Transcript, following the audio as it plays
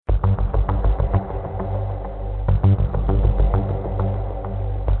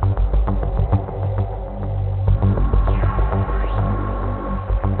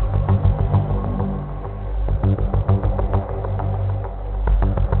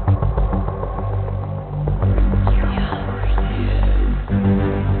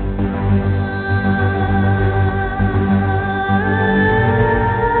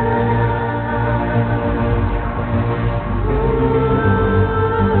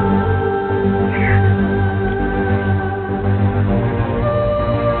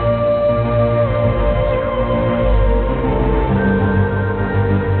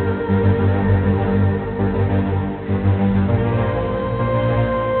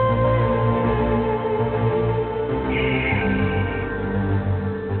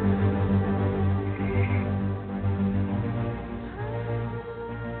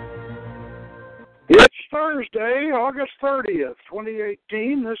August 30th,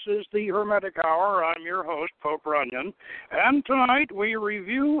 2018. This is the Hermetic Hour. I'm your host, Poke Runyon. And tonight we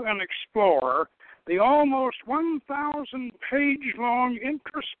review and explore the almost 1,000-page-long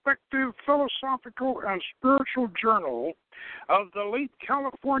introspective philosophical and spiritual journal of the late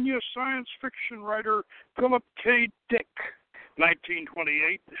California science fiction writer Philip K. Dick,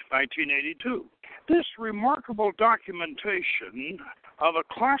 1928-1982. This remarkable documentation of a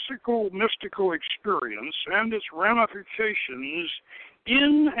classical mystical experience and its ramifications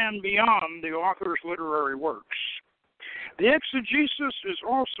in and beyond the author's literary works. The Exegesis is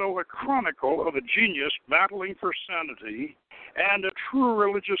also a chronicle of a genius battling for sanity and a true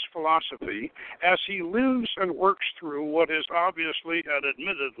religious philosophy as he lives and works through what is obviously and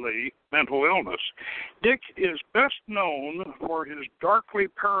admittedly mental illness. Dick is best known for his darkly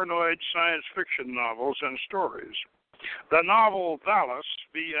paranoid science fiction novels and stories. The novel VALIS,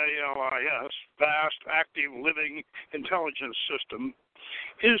 V-A-L-I-S, Vast Active Living Intelligence System,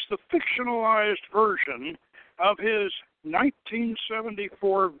 is the fictionalized version of his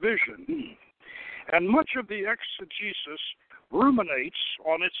 1974 vision, and much of the exegesis ruminates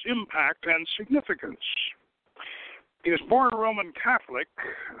on its impact and significance. He was born Roman Catholic,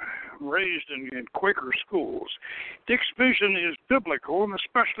 raised in Quaker schools. Dick's vision is biblical and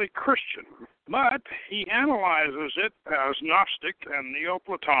especially Christian, but he analyzes it as Gnostic and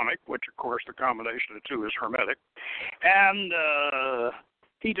Neo-platonic, which, of course, the combination of the two is Hermetic, and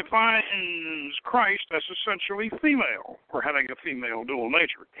he defines Christ as essentially female, or having a female dual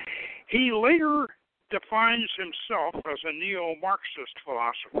nature. He later defines himself as a neo-Marxist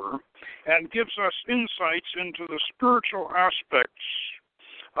philosopher and gives us insights into the spiritual aspects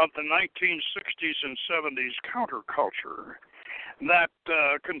of the 1960s and 70s counterculture that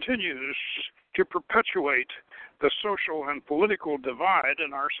continues to perpetuate the social and political divide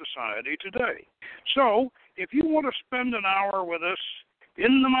in our society today. So, if you want to spend an hour with us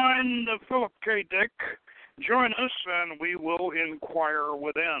in the mind of Philip K. Dick, join us and we will inquire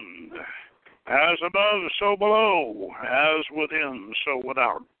within. As above, so below. As within, so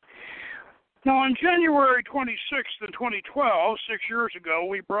without. Now, on January 26th in 2012, 6 years ago,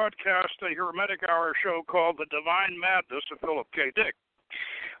 we broadcast a Hermetic Hour show called The Divine Madness of Philip K. Dick,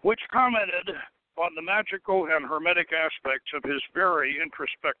 which commented on the magical and hermetic aspects of his very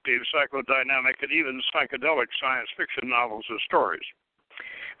introspective, psychodynamic, and even psychedelic science fiction novels and stories.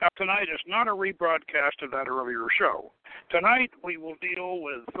 Now, tonight is not a rebroadcast of that earlier show. Tonight, we will deal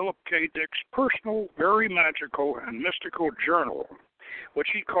with Philip K. Dick's personal, very magical, and mystical journal, which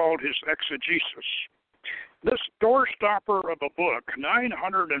he called his Exegesis. This doorstopper of a book,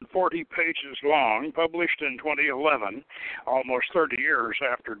 940 pages long, published in 2011, almost 30 years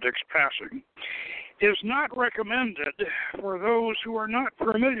after Dick's passing, is not recommended for those who are not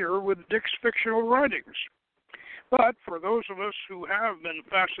familiar with Dick's fictional writings. But for those of us who have been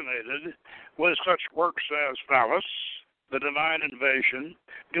fascinated with such works as VALIS, The Divine Invasion,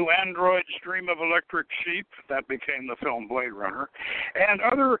 Do Androids Dream of Electric Sheep, that became the film Blade Runner, and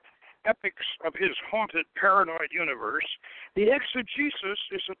other epics of his haunted paranoid universe, the Exegesis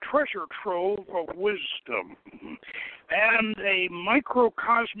is a treasure trove of wisdom and a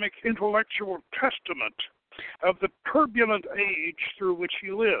microcosmic intellectual testament of the turbulent age through which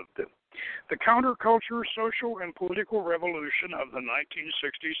he lived. The counterculture, social, and political revolution of the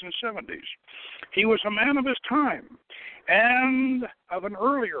 1960s and 70s. He was a man of his time and of an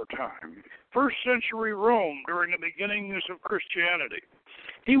earlier time, first century Rome during the beginnings of Christianity.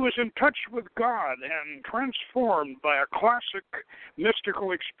 He was in touch with God and transformed by a classic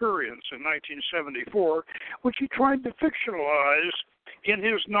mystical experience in 1974, which he tried to fictionalize in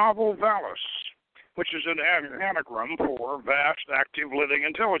his novel VALIS, which is an anagram for Vast Active Living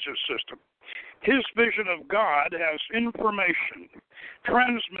Intelligence System. His vision of God has information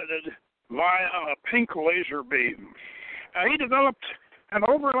transmitted via a pink laser beam. He developed an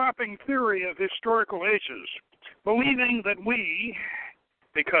overlapping theory of historical ages, believing that we,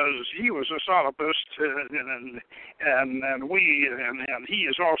 because he was a solipsist, and he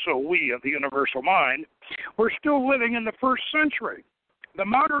is also we of the universal mind, we're still living in the first century. The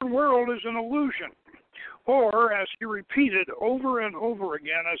modern world is an illusion, or, as he repeated over and over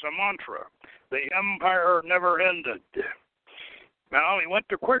again as a mantra, the empire never ended. Now, he went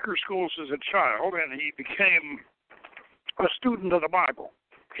to Quaker schools as a child, and he became a student of the Bible.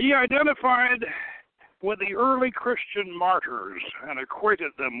 He identified with the early Christian martyrs and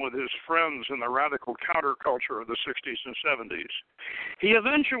equated them with his friends in the radical counterculture of the 60s and 70s. He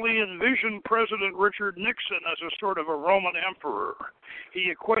eventually envisioned President Richard Nixon as a sort of a Roman emperor. He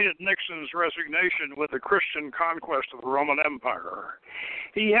equated Nixon's resignation with the Christian conquest of the Roman Empire.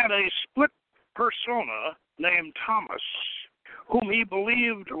 He had a split persona, named Thomas, whom he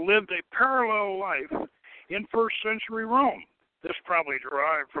believed lived a parallel life in first century Rome. This probably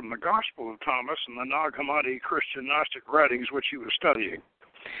derived from the Gospel of Thomas and the Nag Hammadi Christian Gnostic writings which he was studying.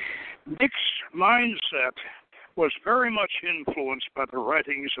 Dick's mindset was very much influenced by the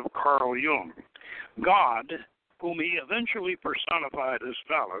writings of Carl Jung. God, whom he eventually personified as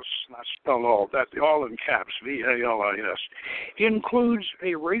VALIS, that's spelled all in caps, V-A-L-I-S, includes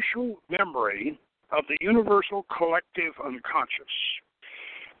a racial memory of the universal collective unconscious.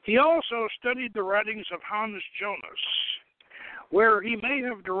 He also studied the writings of Hans Jonas, where he may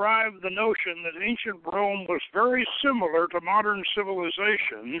have derived the notion that ancient Rome was very similar to modern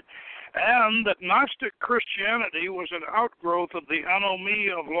civilization, and that Gnostic Christianity was an outgrowth of the anomie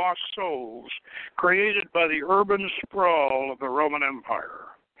of lost souls created by the urban sprawl of the Roman Empire.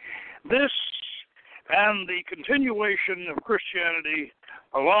 This and the continuation of Christianity,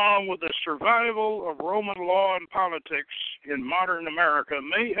 along with the survival of Roman law and politics in modern America,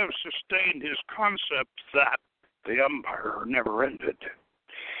 may have sustained his concept that the empire never ended.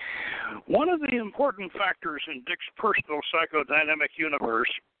 One of the important factors in Dick's personal psychodynamic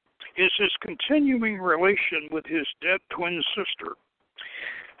universe is his continuing relation with his dead twin sister.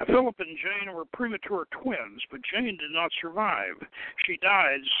 Philip and Jane were premature twins, but Jane did not survive. She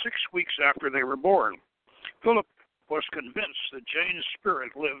died 6 weeks after they were born. Philip was convinced that Jane's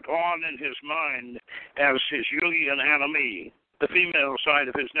spirit lived on in his mind as his Jungian anomie, the female side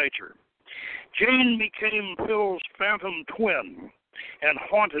of his nature. Jane became Phil's phantom twin and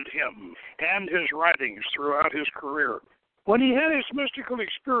haunted him and his writings throughout his career. When he had his mystical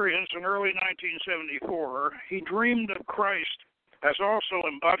experience in early 1974, he dreamed of Christ as also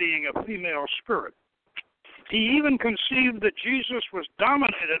embodying a female spirit. He even conceived that Jesus was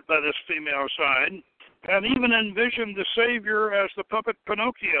dominated by this female side, and even envisioned the Savior as the puppet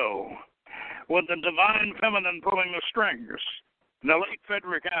Pinocchio, with the divine feminine pulling the strings. The late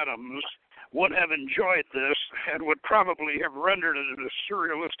Frederick Adams would have enjoyed this and would probably have rendered it a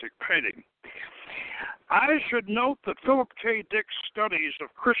surrealistic painting. I should note that Philip K. Dick's studies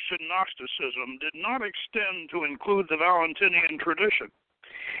of Christian Gnosticism did not extend to include the Valentinian tradition.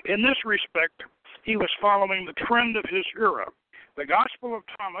 In this respect, he was following the trend of his era. The Gospel of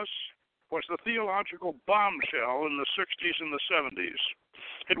Thomas was the theological bombshell in the 60s and the 70s.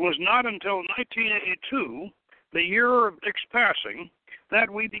 It was not until 1982, the year of Dick's passing, that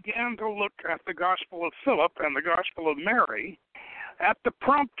we began to look at the Gospel of Philip and the Gospel of Mary at the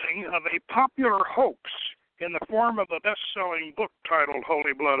prompting of a popular hoax in the form of a best-selling book titled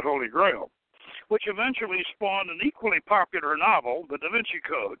Holy Blood, Holy Grail, which eventually spawned an equally popular novel, The Da Vinci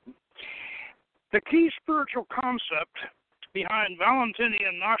Code. The key spiritual concept behind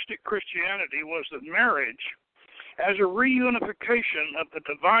Valentinian Gnostic Christianity was that marriage, as a reunification of the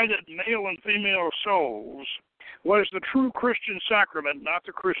divided male and female souls, was the true Christian sacrament, not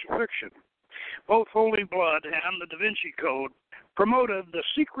the crucifixion. Both Holy Blood and the Da Vinci Code promoted the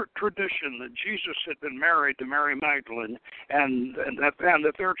secret tradition that Jesus had been married to Mary Magdalene and that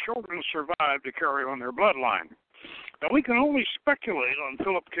their children survived to carry on their bloodline. Now, we can only speculate on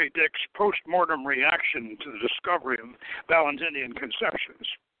Philip K. Dick's post-mortem reaction to the discovery of Valentinian conceptions.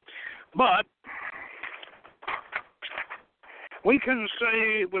 But we can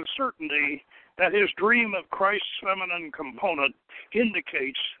say with certainty that his dream of Christ's feminine component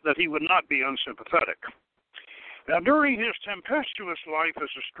indicates that he would not be unsympathetic. Now, during his tempestuous life as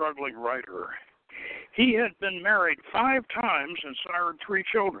a struggling writer, he had been married 5 times and sired 3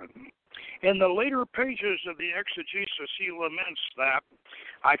 children. In the later pages of the Exegesis, he laments that,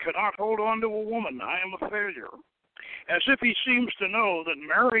 "I cannot hold on to a woman, I am a failure," as if he seems to know that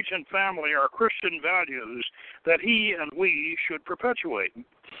marriage and family are Christian values that he and we should perpetuate.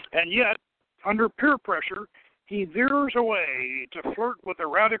 And yet, under peer pressure, he veers away to flirt with the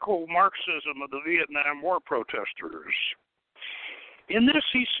radical Marxism of the Vietnam War protesters. In this,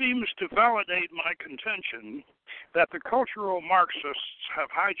 he seems to validate my contention that the cultural Marxists have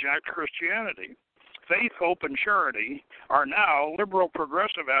hijacked Christianity. Faith, hope, and charity are now liberal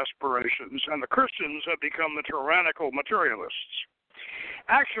progressive aspirations, and the Christians have become the tyrannical materialists.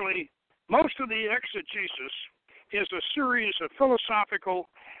 Actually, most of the exegesis is a series of philosophical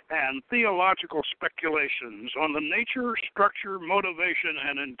and theological speculations on the nature, structure, motivation,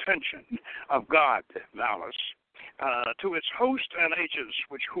 and intention of God, VALIS, to its host and agents,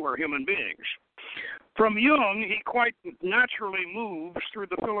 who are human beings. From Jung, he quite naturally moves through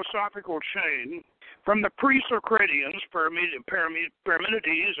the philosophical chain from the pre-Socratians,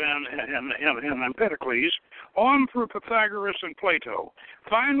 Parmenides and Empedocles, on through Pythagoras and Plato,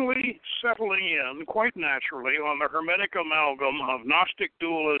 finally settling in quite naturally on the Hermetic amalgam of Gnostic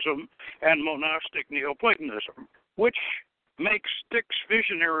dualism and monastic Neoplatonism, which makes Dick's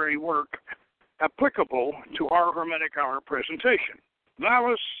visionary work applicable to our Hermetic Hour presentation.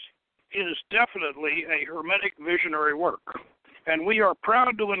 VALIS is definitely a Hermetic visionary work, and we are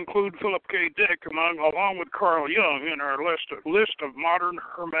proud to include Philip K. Dick along with Carl Jung in our list of modern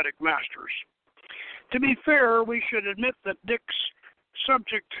Hermetic masters. To be fair, we should admit that Dick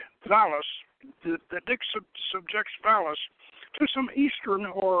subjects VALIS to some Eastern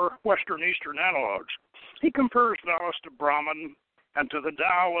or Western Eastern analogs. He compares VALIS to Brahman and to the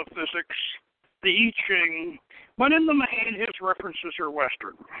Tao of physics, the I Ching, but in the main his references are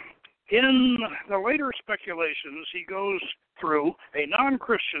Western. In the later speculations, he goes through a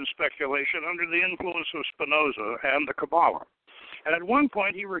non-Christian speculation under the influence of Spinoza and the Kabbalah. And at one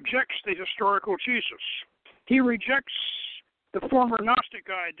point, he rejects the historical Jesus. He rejects the former Gnostic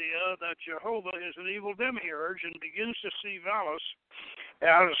idea that Jehovah is an evil demiurge and begins to see VALIS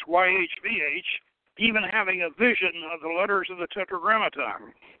as YHVH, even having a vision of the letters of the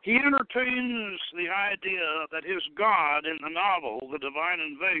Tetragrammaton. He entertains the idea that his god in the novel, The Divine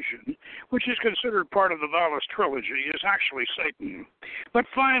Invasion, which is considered part of the VALIS trilogy, is actually Satan. But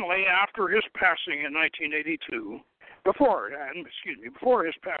finally, after his passing in 1982, before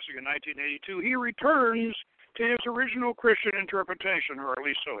his passing in 1982, he returns to his original Christian interpretation, or at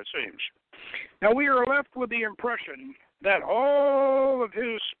least so it seems. Now, we are left with the impression that all of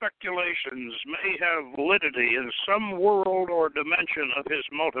his speculations may have validity in some world or dimension of his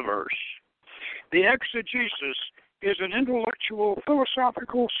multiverse. The exegesis is an intellectual,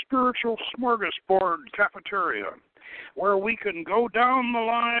 philosophical, spiritual smorgasbord cafeteria where we can go down the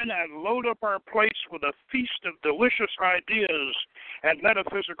line and load up our plates with a feast of delicious ideas and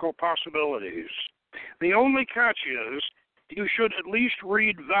metaphysical possibilities. The only catch is you should at least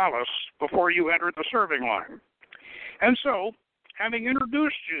read VALIS before you enter the serving line. And so, having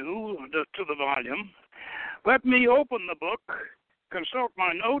introduced you to the volume, let me open the book, consult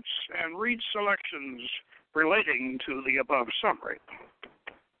my notes, and read selections relating to the above summary.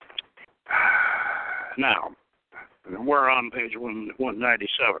 Now, we're on page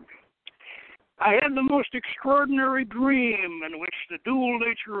 197. I had the most extraordinary dream in which the dual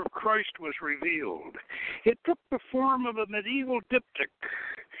nature of Christ was revealed. It took the form of a medieval diptych,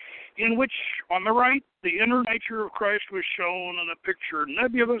 in which, on the right, the inner nature of Christ was shown in a picture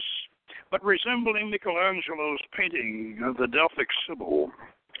nebulous, but resembling Michelangelo's painting of the Delphic Sibyl.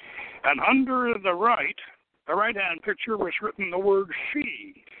 And under the right-hand picture was written the word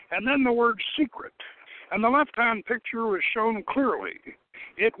she, and then the word secret. And the left-hand picture was shown clearly.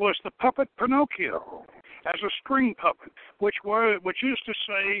 It was the puppet Pinocchio, as a string puppet, which used to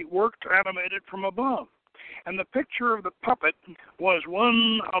say, worked animated from above. And the picture of the puppet was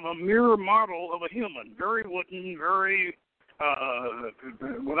one of a mirror model of a human, very wooden, very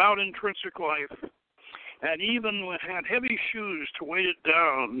without intrinsic life, and even had heavy shoes to weight it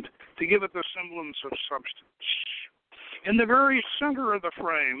down to give it the semblance of substance. In the very center of the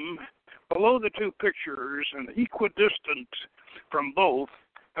frame, below the two pictures and equidistant from both,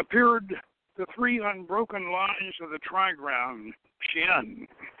 appeared the three unbroken lines of the trigram, Xian,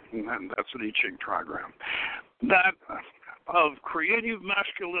 and that's an I Ching trigram, that of creative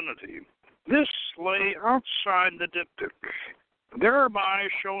masculinity. This lay outside the diptych, thereby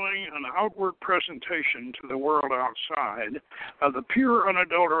showing an outward presentation to the world outside of the pure,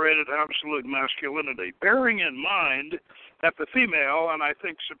 unadulterated, absolute masculinity, bearing in mind that the female, and I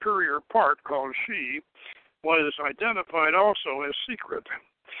think superior part called she, was identified also as secret.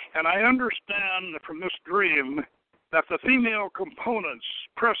 And I understand from this dream that the female component's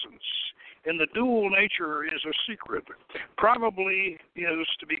presence in the dual nature is a secret, probably is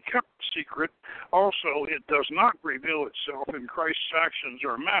to be kept secret. Also, it does not reveal itself in Christ's actions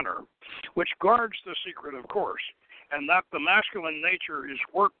or manner, which guards the secret, of course, and that the masculine nature is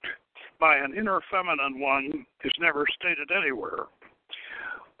worked by an inner feminine one is never stated anywhere,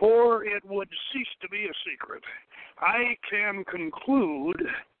 or it would cease to be a secret. I can conclude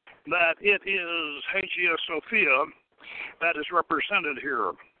that it is Hagia Sophia that is represented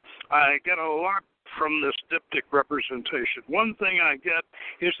here. I get a lot from this diptych representation. One thing I get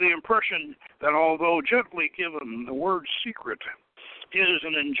is the impression that although gently given, the word secret is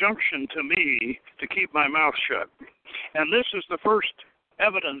an injunction to me to keep my mouth shut. And this is the first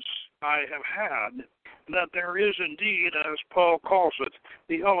evidence I have had that there is indeed, as Paul calls it,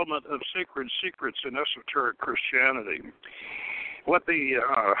 the element of sacred secrets in esoteric Christianity. What the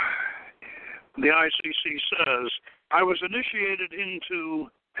the ICC says, I was initiated into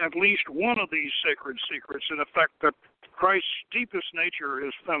at least one of these sacred secrets, in effect that Christ's deepest nature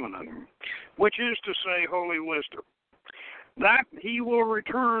is feminine, which is to say holy wisdom. That he will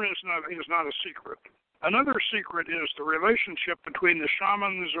return is not a secret. Another secret is the relationship between the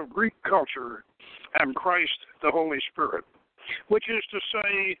shamans of Greek culture and Christ, the Holy Spirit, which is to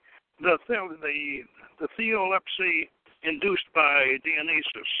say the theolepsy induced by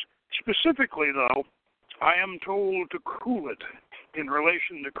Dionysus. Specifically, though, I am told to cool it in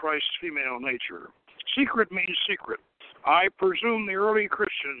relation to Christ's female nature. Secret means secret. I presume the early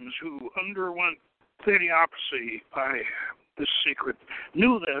Christians who underwent theodiopsy by this secret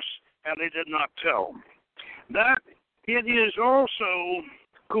knew this, and they did not tell. That it is also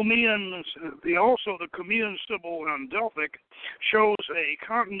the Cumean symbol in Delphic shows a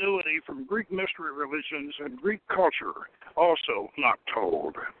continuity from Greek mystery religions and Greek culture, also not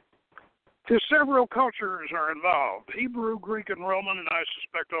told. Several cultures are involved: Hebrew, Greek, and Roman, and I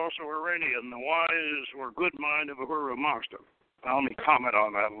suspect also Iranian, the wise or good mind of Ahura Mazda. Now, let me comment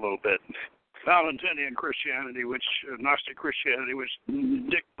on that a little bit. Valentinian Christianity, Gnostic Christianity, which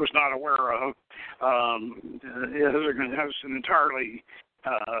Dick was not aware of, has an entirely,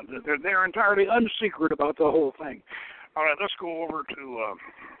 they're entirely unsecret about the whole thing. All right, let's go over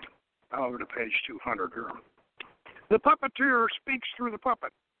to page 200 here. The puppeteer speaks through the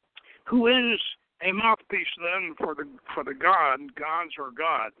puppet, who is a mouthpiece then for the gods or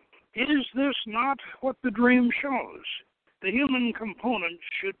God. Is this not what the dream shows? The human component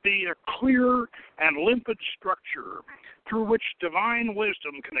should be a clear and limpid structure through which divine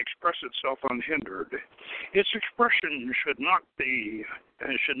wisdom can express itself unhindered. Its expression should not be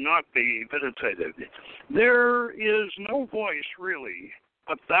vitiated. There is no voice really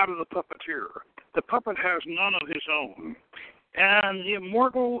but that of the puppeteer. The puppet has none of his own. And the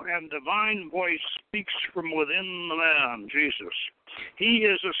immortal and divine voice speaks from within the man, Jesus. He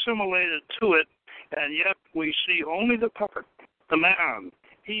is assimilated to it, and yet we see only the puppet, the man.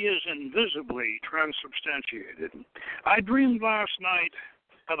 He is invisibly transubstantiated. I dreamed last night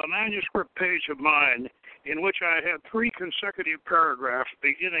of a manuscript page of mine in which I had 3 consecutive paragraphs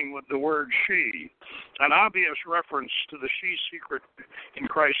beginning with the word she, an obvious reference to the she secret in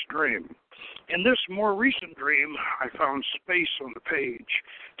Christ's dream. In this more recent dream, I found space on the page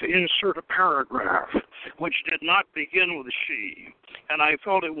to insert a paragraph which did not begin with she, and I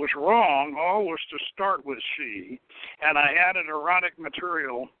felt it was wrong always to start with she, and I added erotic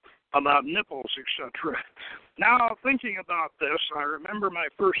material about nipples, etc. Now, thinking about this, I remember my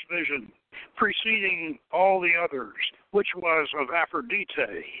first vision preceding all the others, which was of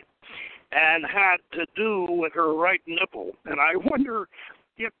Aphrodite, and had to do with her right nipple. And I wonder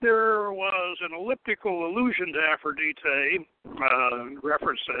if there was an elliptical allusion to Aphrodite,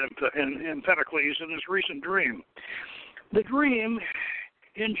 reference to Empedocles in his recent dream. The dream,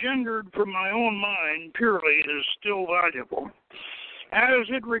 engendered from my own mind purely, is still valuable, as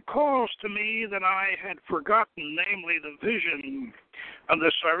it recalls to me that I had forgotten, namely the vision of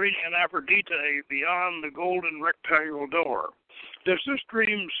the Cyrenian Aphrodite beyond the golden rectangular door. Does this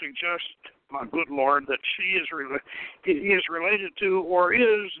dream suggest, my good Lord, that she is related to, or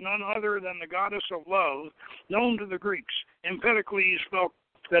is none other than the goddess of love, known to the Greeks? Empedocles felt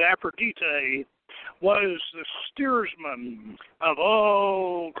that Aphrodite was the steersman of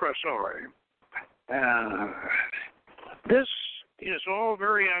all Chrysaor. This is all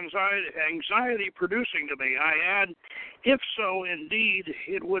very anxiety-producing to me. I add, if so, indeed,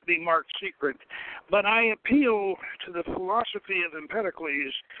 it would be marked secret. But I appeal to the philosophy of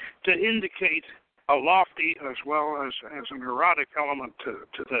Empedocles to indicate a lofty as well as an erotic element to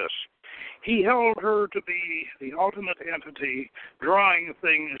this. He held her to be the ultimate entity drawing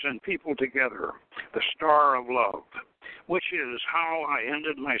things and people together, the star of love, which is how I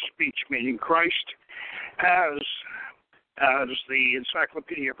ended my speech, meaning Christ as the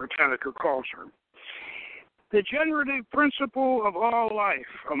Encyclopedia Britannica calls her. The generative principle of all life,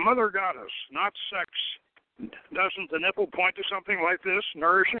 a mother goddess, not sex. Doesn't the nipple point to something like this,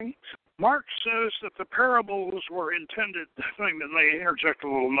 nourishing? Marx says that the parables were intended, let me interject a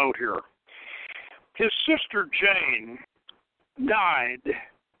little note here. His sister Jane died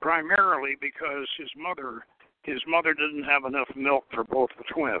primarily because his mother didn't have enough milk for both the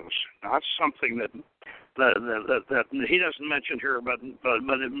twins. Not something that he doesn't mention here, but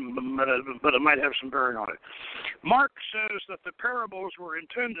it might have some bearing on it. Marx says that the parables were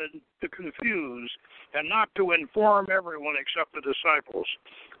intended to confuse and not to inform everyone except the disciples.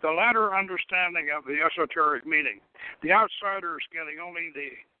 The latter understanding of the esoteric meaning, the outsiders getting only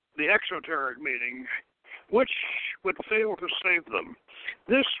the exoteric meaning, which would fail to save them.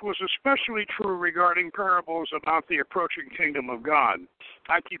 This was especially true regarding parables about the approaching kingdom of God.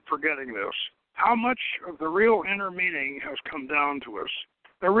 I keep forgetting this. How much of the real inner meaning has come down to us?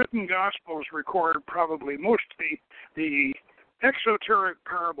 The written Gospels record probably mostly the exoteric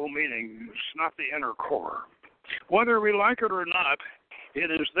parable meanings, not the inner core. Whether we like it or not,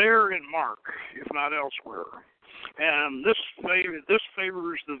 it is there in Mark, if not elsewhere. And this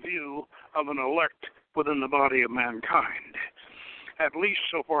favors the view of an elect within the body of mankind, at least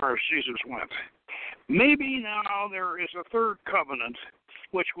so far as Jesus went. Maybe now there is a third covenant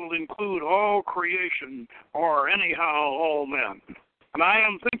which will include all creation, or anyhow all men. And I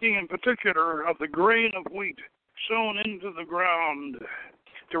am thinking in particular of the grain of wheat sown into the ground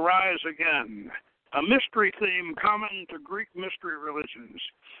to rise again, a mystery theme common to Greek mystery religions,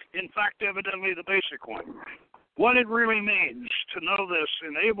 in fact, evidently the basic one. What it really means to know this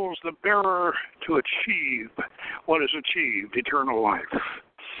enables the bearer to achieve what is achieved, eternal life,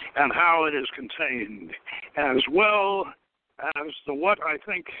 and how it is contained, as well as the what I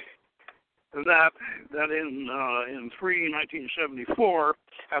think that in 1974,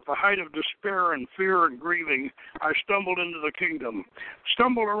 at the height of despair and fear and grieving, I stumbled into the kingdom,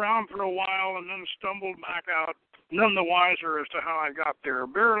 stumbled around for a while, and then stumbled back out, none the wiser as to how I got there,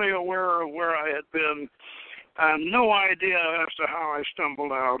 barely aware of where I had been, and no idea as to how I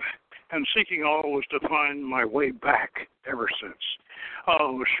stumbled out, and seeking always to find my way back ever since.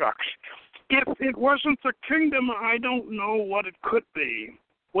 Oh, shucks. If it wasn't the kingdom, I don't know what it could be.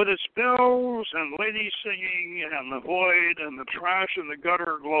 With its bells and ladies singing and the void and the trash in the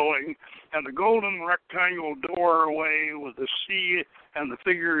gutter glowing and the golden rectangle doorway with the sea and the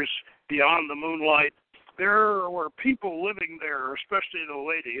figures beyond the moonlight, there were people living there, especially the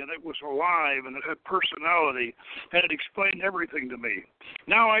lady, and it was alive and it had personality and it explained everything to me.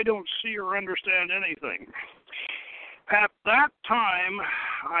 Now I don't see or understand anything. At that time,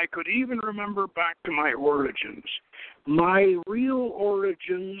 I could even remember back to my origins. My real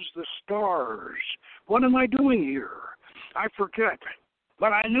origins, the stars. What am I doing here? I forget.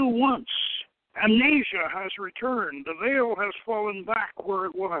 But I knew once. Amnesia has returned. The veil has fallen back where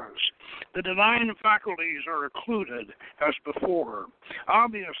it was. The divine faculties are occluded as before.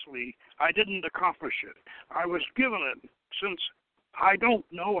 Obviously, I didn't accomplish it. I was given it since I don't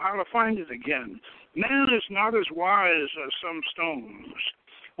know how to find it again. Man is not as wise as some stones,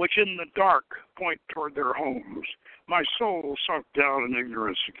 which in the dark point toward their homes. My soul sunk down in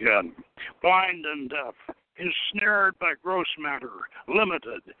ignorance again, blind and deaf, ensnared by gross matter,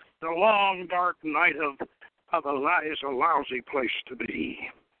 limited. The long, dark night of a lie is a lousy place to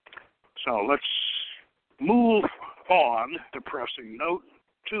be. So let's move on, depressing note,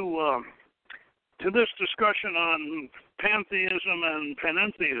 to this discussion on pantheism and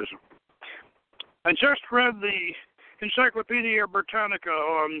panentheism. I just read the Encyclopedia Britannica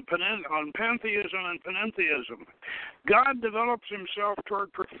on pantheism and panentheism. God develops himself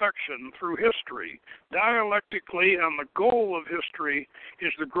toward perfection through history, dialectically, and the goal of history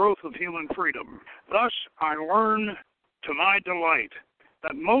is the growth of human freedom. Thus, I learn to my delight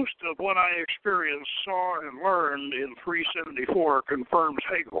that most of what I experienced, saw, and learned in 374 confirms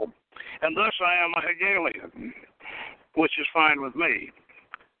Hegel, and thus I am a Hegelian, which is fine with me.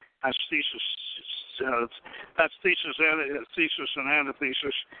 That's thesis and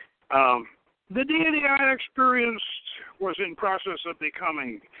antithesis. The deity I experienced was in process of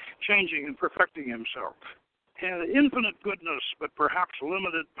becoming, changing, and perfecting himself. He had infinite goodness, but perhaps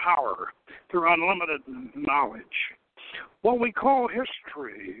limited power through unlimited knowledge. What we call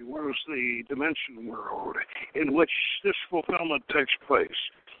history was the dimension world in which this fulfillment takes place.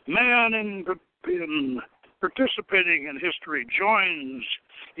 Man, in participating in history, joins,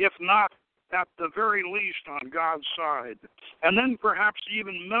 if not at the very least on God's side, and then perhaps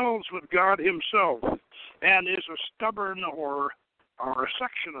even melds with God himself and is a stubborn or a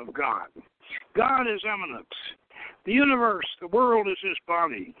section of God. God is eminent. The universe, the world is his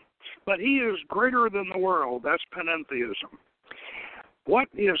body, but he is greater than the world. That's panentheism. What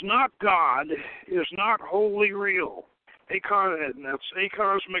is not God is not wholly real. That's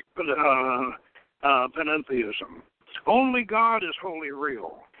acosmic panentheism. Only God is wholly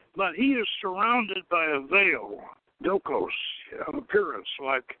real. But he is surrounded by a veil, dokos, an appearance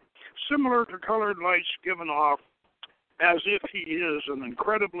similar to colored lights given off as if he is an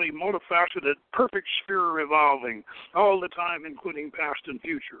incredibly multifaceted, perfect sphere revolving all the time, including past and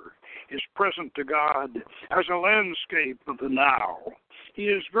future, is present to God as a landscape of the now. He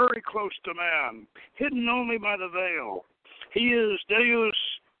is very close to man, hidden only by the veil. He is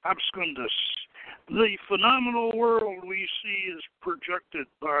Deus abscondus. The phenomenal world we see is projected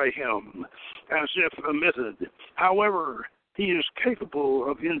by him, as if emitted. However, he is capable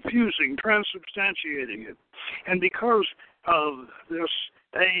of infusing, transubstantiating it. And because of this,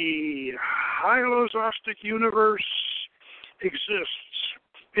 a hyalosostic universe exists.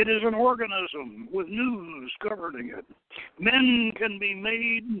 It is an organism with news governing it. Men can be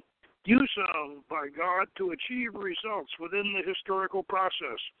made use of by God to achieve results within the historical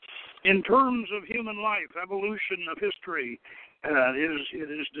process. In terms of human life, evolution of history, it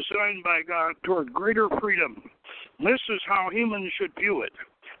is designed by God toward greater freedom. This is how humans should view it.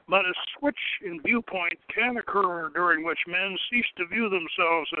 But a switch in viewpoint can occur during which men cease to view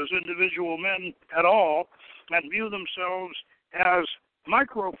themselves as individual men at all and view themselves as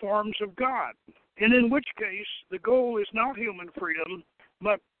microforms of God, and in which case the goal is not human freedom,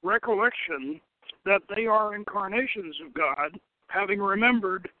 but recollection that they are incarnations of God, having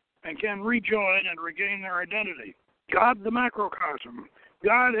remembered and can rejoin and regain their identity. God, the macrocosm.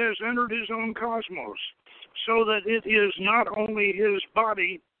 God has entered his own cosmos, so that it is not only his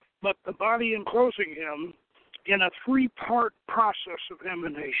body, but the body enclosing him in a three-part process of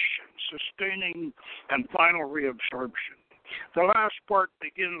emanation, sustaining, and final reabsorption. The last part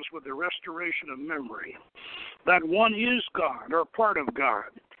begins with the restoration of memory, that one is God or part of God,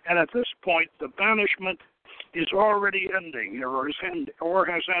 and at this point the banishment is already ending or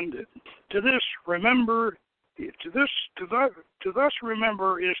has ended. To thus remember is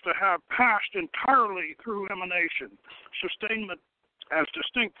to have passed entirely through emanation, sustainment as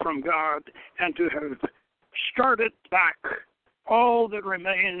distinct from God, and to have started back. All that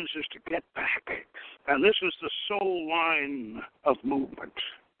remains is to get back. And this is the soul line of movement.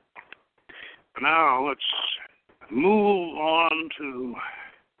 Now let's move on to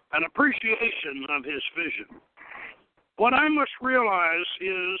an appreciation of his vision. What I must realize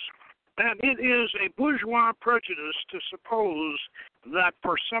is that it is a bourgeois prejudice to suppose that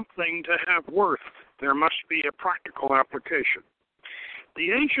for something to have worth, there must be a practical application.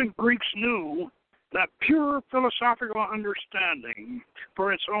 The ancient Greeks knew that pure philosophical understanding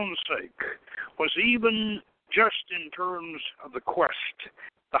for its own sake was even just in terms of the quest,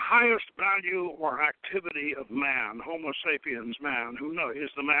 the highest value or activity of man, Homo sapiens, man, is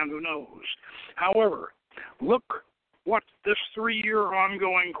the man who knows. However, look what this 3-year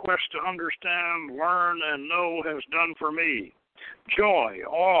ongoing quest to understand, learn, and know has done for me. Joy,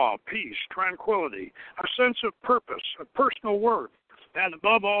 awe, peace, tranquility, a sense of purpose, of personal worth, and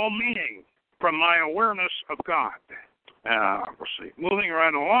above all, meaning from my awareness of God. We'll see. Moving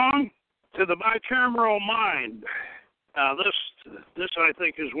right along to the bicameral mind. This I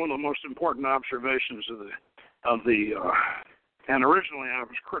think is one of the most important observations and originally I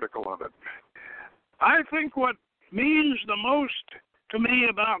was critical of it. I think what means the most to me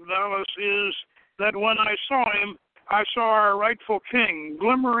about VALIS is that when I saw him, I saw our rightful king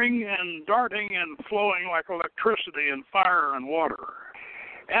glimmering and darting and flowing like electricity and fire and water.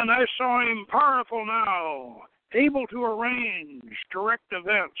 And I saw him powerful now, able to arrange, direct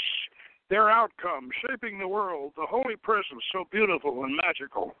events, their outcome, shaping the world, the holy presence so beautiful and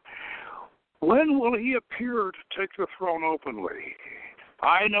magical. When will he appear to take the throne openly?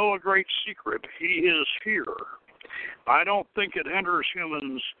 I know a great secret. He is here. I don't think it enters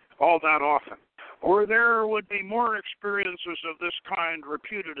humans all that often, or there would be more experiences of this kind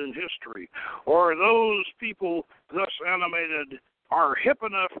reputed in history, or those people thus animated are hip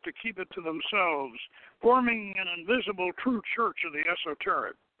enough to keep it to themselves, forming an invisible true church of the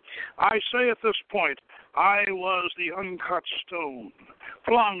esoteric. I say at this point, I was the uncut stone,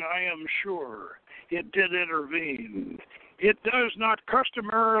 flung, I am sure. It did intervene. It does not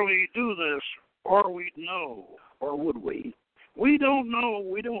customarily do this, or we'd know, or would we? We don't know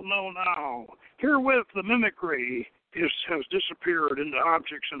now. Herewith the mimicry has disappeared into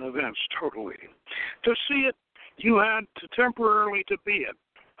objects and events totally. To see it, you had to temporarily to be it.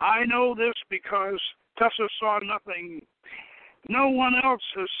 I know this because Tessa saw nothing. No one else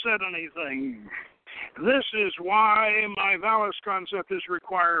has said anything. This is why my VALIS concept is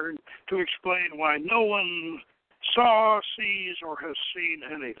required to explain why no one saw, sees, or has seen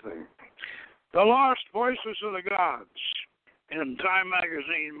anything. The Lost Voices of the Gods in Time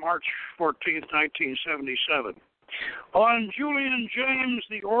magazine, March 14, 1977. On Julian James,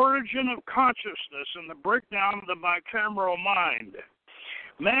 The Origin of Consciousness and the Breakdown of the Bicameral Mind.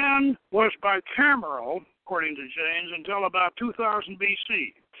 Man was bicameral, according to James, until about 2000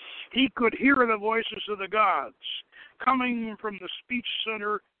 BC. He could hear the voices of the gods coming from the speech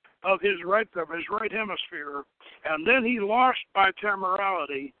center of his right hemisphere, and then he lost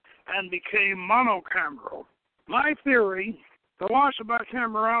bicamerality and became monocameral. My theory, the loss of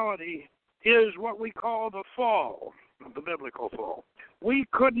bicamerality is what we call the fall, the biblical fall. We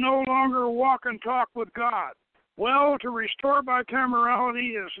could no longer walk and talk with God. Well, to restore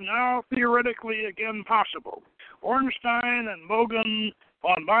bicamerality is now theoretically again possible. Ornstein and Mogan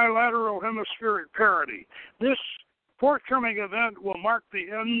on bilateral hemispheric parity. This forthcoming event will mark the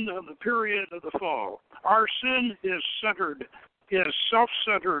end of the period of the fall. Our sin is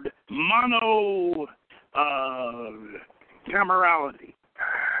self-centered, camerality.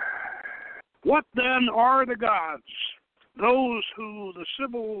 What then are the gods? Those who the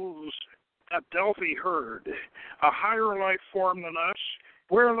Sibyls at Delphi heard, a higher life form than us,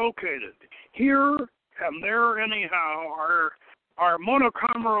 where located? Here and there anyhow, our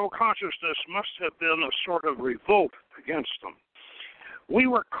monocameral consciousness must have been a sort of revolt against them. We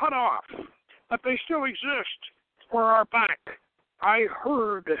were cut off, but they still exist or are back. I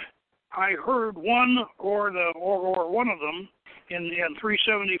heard one or one of them in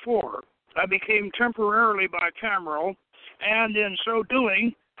 374. I became temporarily bicameral, and in so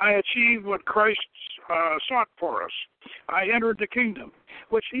doing, I achieved what Christ sought for us. I entered the kingdom,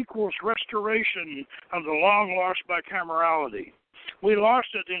 which equals restoration of the long-lost bicamerality. We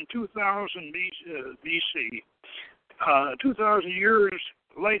lost it in 2000 BC. 2,000 years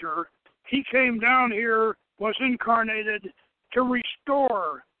later, he came down here, was incarnated to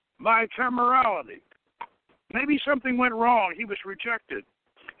restore bicamerality. Maybe something went wrong. He was rejected.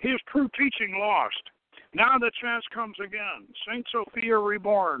 His true teaching lost. Now the chance comes again. Saint Sophia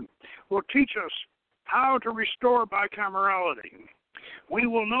reborn will teach us how to restore bicamerality. We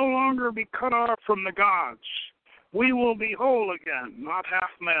will no longer be cut off from the gods. We will be whole again, not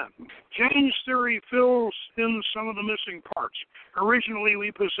half men. Jane's theory fills in some of the missing parts. Originally,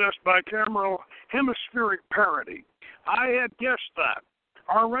 we possessed bicameral hemispheric parity. I had guessed that.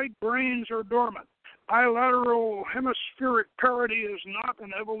 Our right brains are dormant. Bilateral hemispheric parity is not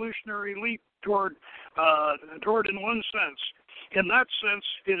an evolutionary leap toward in one sense. In that sense,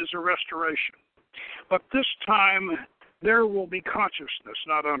 it is a restoration. But this time, there will be consciousness,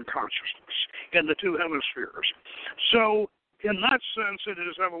 not unconsciousness, in the two hemispheres. So, in that sense, it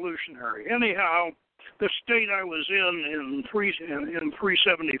is evolutionary. Anyhow, the state I was in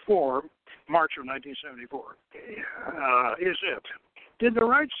 374, March of 1974, is it. Did the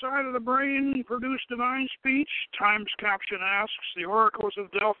right side of the brain produce divine speech? Times caption asks, the oracles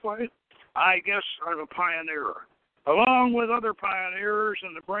of Delphi. I guess I'm a pioneer, along with other pioneers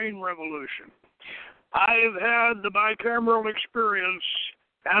in the brain revolution. I've had the bicameral experience,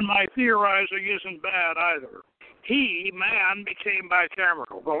 and my theorizing isn't bad either. He, man, became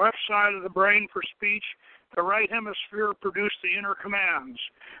bicameral. The left side of the brain for speech, the right hemisphere produced the inner commands.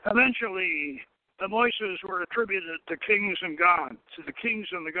 Eventually, the voices were attributed to kings and gods, to the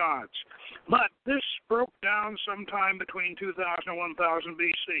kings and the gods. But this broke down sometime between 2000 and 1000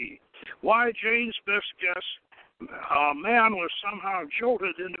 BC. Why, Jane's best guess, man was somehow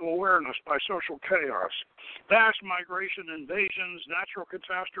jolted into awareness by social chaos. Vast migration, invasions, natural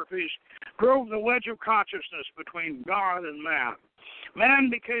catastrophes drove the wedge of consciousness between God and man. Man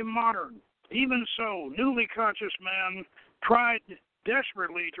became modern. Even so, newly conscious man tried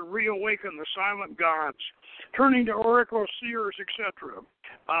desperately to reawaken the silent gods, turning to oracles, seers, etc.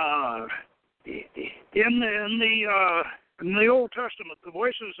 In the Old Testament, the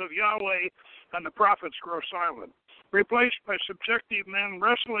voices of Yahweh and the prophets grow silent, replaced by subjective men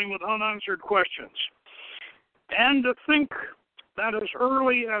wrestling with unanswered questions. And to think that as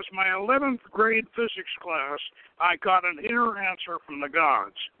early as my 11th grade physics class, I got an inner answer from the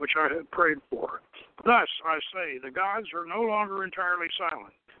gods, which I had prayed for. Thus, I say, the gods are no longer entirely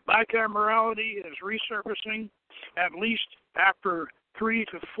silent. Bicamerality is resurfacing, at least after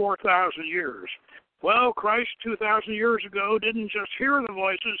 3,000 to 4,000 years. Well, Christ 2,000 years ago didn't just hear the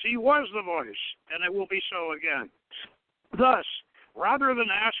voices, he was the voice, and it will be so again. Thus, rather than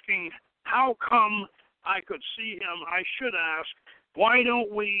asking, how come I could see him, I should ask, why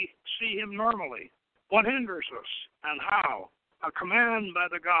don't we see him normally? What hinders us, and how? A command by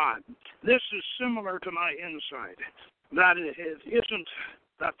the God. This is similar to my insight, that it isn't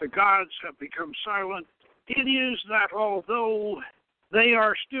that the gods have become silent, it is that although they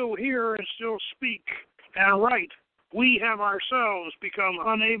are still here and still speak and write, we have ourselves become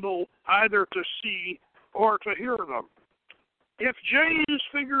unable either to see or to hear them. If James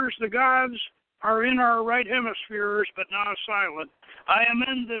figures the gods are in our right hemispheres but now silent, I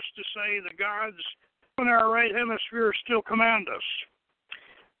amend this to say the gods in our right hemisphere still command us.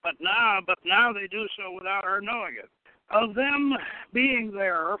 But now they do so without our knowing it. Of them being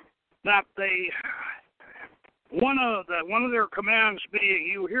there, that they one of their commands being,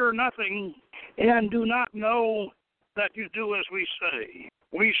 you hear nothing and do not know that you do as we say.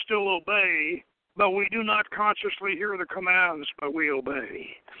 We still obey but we do not consciously hear the commands, but we obey.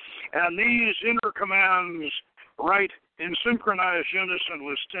 And these inner commands, right in synchronized unison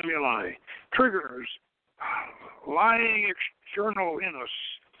with stimuli, triggers lying external in us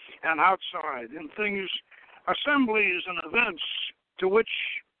and outside, in things, assemblies, and events to which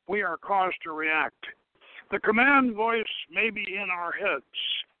we are caused to react. The command voice may be in our heads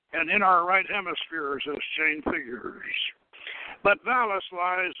and in our right hemispheres as chain figures, but VALIS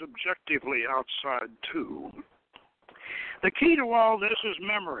lies objectively outside too. The key to all this is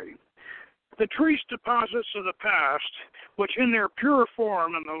memory. The trace deposits of the past, which in their pure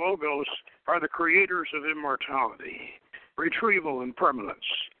form in the Logos are the creators of immortality, retrieval, and permanence.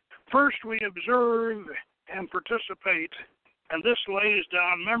 First we observe and participate, and this lays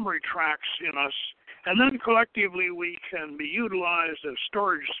down memory tracks in us, and then collectively we can be utilized as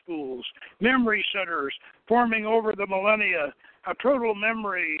storage spools, memory centers, forming over the millennia a total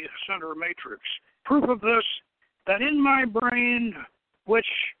memory center matrix. Proof of this, that in my brain, which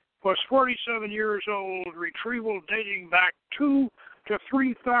was 47 years old, retrieval dating back 2,000 to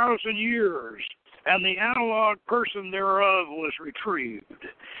 3,000 years, and the analog person thereof was retrieved,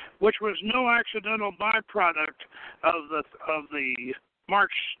 which was no accidental byproduct of the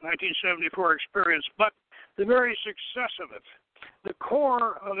March 1974 experience, but the very success of it, the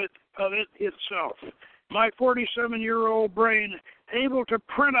core of it itself. My 47-year-old brain able to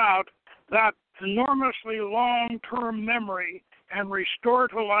print out that enormously long-term memory and restore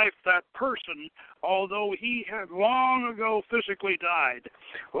to life that person, although he had long ago physically died.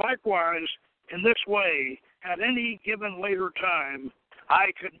 Likewise, in this way, at any given later time, I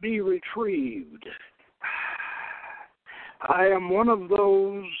could be retrieved. I am one of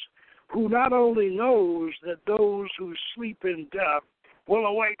those who not only knows that those who sleep in death will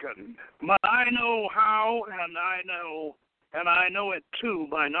awaken, but I know how, and I know it too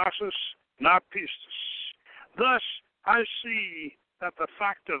by gnosis, not pistis. Thus, I see that the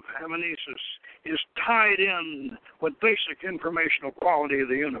fact of hermenesis is tied in with basic informational quality of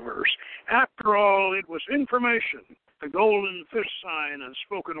the universe. After all, it was information, the golden fish sign and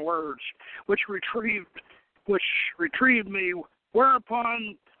spoken words, which retrieved me,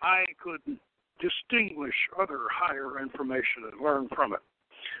 whereupon I could distinguish other higher information and learn from it.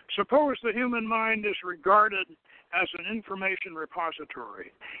 Suppose the human mind is regarded as an information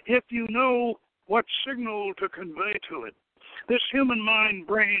repository. If you know what signal to convey to it, this human mind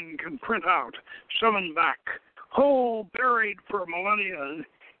brain can print out, summon back, whole buried for millennia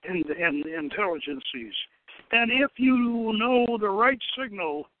in intelligences. And if you know the right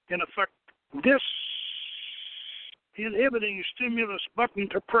signal, in effect, this inhibiting stimulus button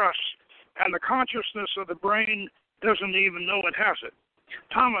to press, and the consciousness of the brain doesn't even know it has it.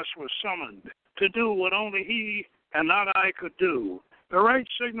 Thomas was summoned to do what only he and not I could do. The right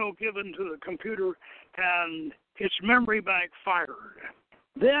signal given to the computer and its memory bank fired.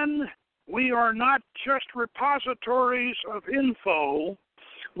 Then we are not just repositories of info,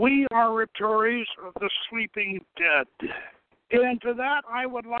 we are repositories of the sleeping dead. And to that I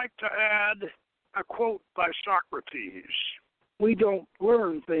would like to add a quote by Socrates. We don't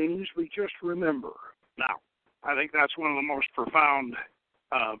learn things, we just remember. Now, I think that's one of the most profound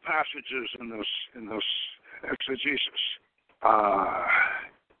passages in this exegesis.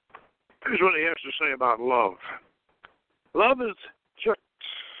 Here's what he has to say about love. Love is just,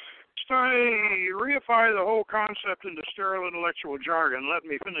 I reify the whole concept into sterile intellectual jargon. Let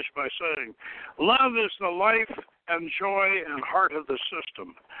me finish by saying, love is the life and joy and heart of the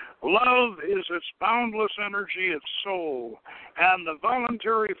system. Love is its boundless energy, its soul, and the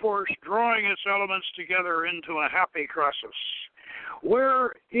voluntary force drawing its elements together into a happy crisis,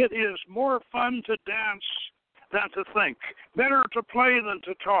 where it is more fun to dance than to think, better to play than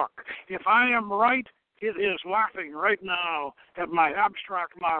to talk. If I am right, it is laughing right now at my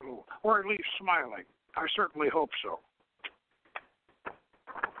abstract model, or at least smiling. I certainly hope so.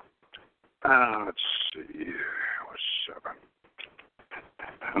 Let's see, what's 7?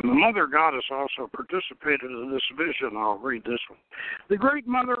 And the Mother Goddess also participated in this vision. I'll read this one. The Great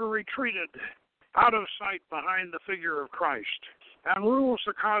Mother retreated out of sight behind the figure of Christ and rules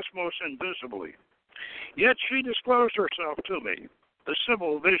the cosmos invisibly. Yet she disclosed herself to me, the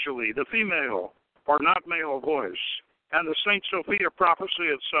Sibyl visually, the female, or not male voice, and the St. Sophia prophecy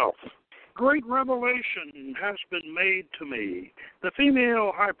itself. Great revelation has been made to me, the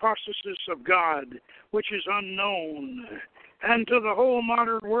female hypostasis of God, which is unknown, and to the whole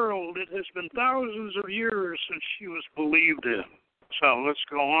modern world it has been thousands of years since she was believed in. So let's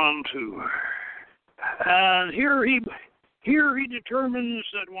go on to, and here he determines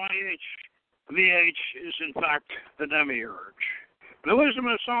that VH is in fact the demiurge. The wisdom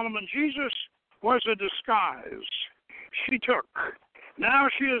of Solomon, Jesus was a disguise she took. Now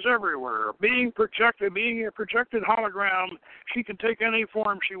she is everywhere, being a projected hologram. She can take any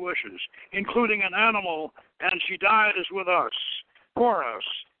form she wishes, including an animal, and she dies with us, for us,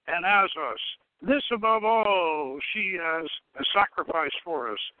 and as us. This, above all, she has a sacrifice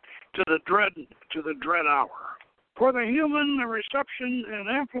for us to the dread hour. For the human, the reception and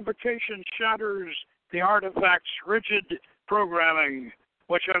amplification shatters the artifact's rigid programming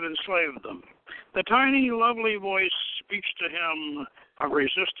which had enslaved them. The tiny, lovely voice speaks to him of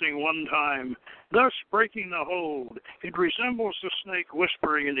resisting one time, thus breaking the hold. It resembles the snake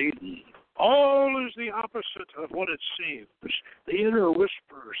whispering in Eden. All is the opposite of what it seems. The inner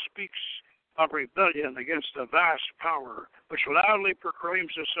whisper speaks of rebellion against a vast power which loudly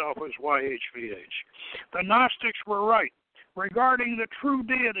proclaims itself as YHVH. The Gnostics were right. Regarding the true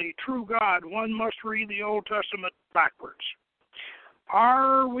deity, true God, one must read the Old Testament backwards.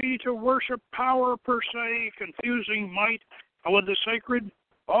 Are we to worship power per se, confusing might with the sacred?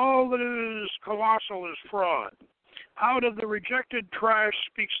 All that is colossal is fraud. Out of the rejected trash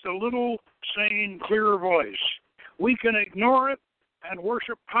speaks the little, sane, clear voice. We can ignore it and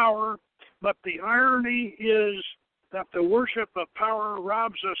worship power, but the irony is that the worship of power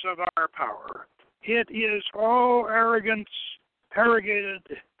robs us of our power. It is all arrogance, arrogated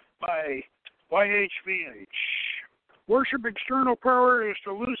by YHVH. Worship external power is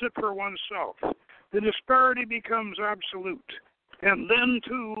to lose it for oneself. The disparity becomes absolute. And then,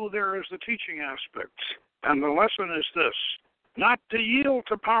 too, there is the teaching aspect. And the lesson is this: not to yield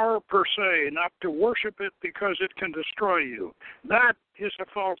to power per se, not to worship it because it can destroy you. That is a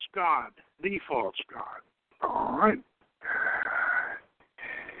false god, the false god. All right.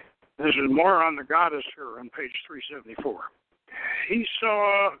 This is more on the goddess here on page 374. He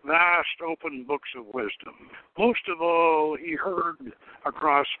saw vast open books of wisdom. Most of all, he heard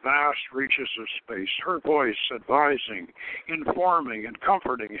across vast reaches of space her voice advising, informing, and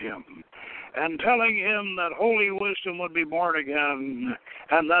comforting him, and telling him that holy wisdom would be born again,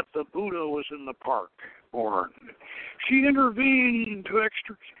 and that the Buddha was in the park, born. She intervened to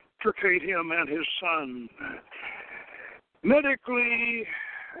extricate him and his son, medically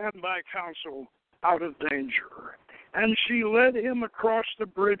and by counsel, out of danger. And she led him across the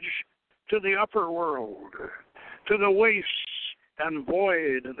bridge to the upper world, to the waste and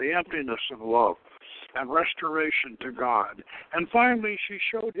void of the emptiness of love and restoration to God. And finally, she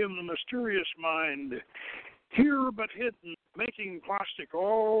showed him the mysterious mind, here but hidden, making plastic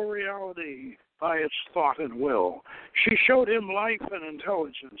all reality by its thought and will. She showed him life and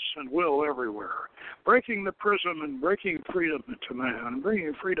intelligence and will everywhere, breaking the prism and breaking freedom to man,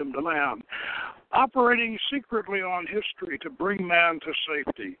 bringing freedom to man, operating secretly on history to bring man to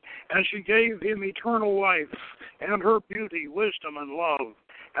safety. And she gave him eternal life and her beauty, wisdom, and love,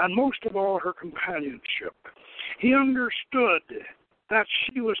 and most of all, her companionship. He understood that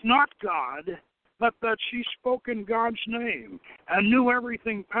she was not God, but that she spoke in God's name and knew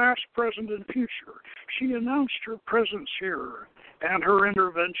everything past, present, and future. She announced her presence here and her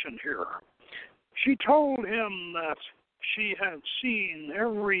intervention here. She told him that she had seen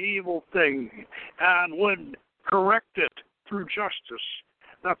every evil thing and would correct it through justice,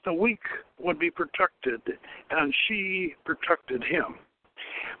 that the weak would be protected, and she protected him.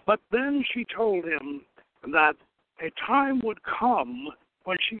 But then she told him that a time would come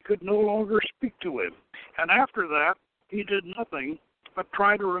when she could no longer speak to him. And after that, he did nothing but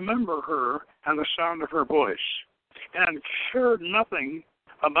try to remember her and the sound of her voice, and cared nothing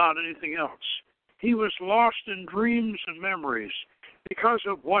about anything else. He was lost in dreams and memories because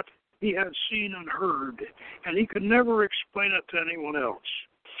of what he had seen and heard, and he could never explain it to anyone else.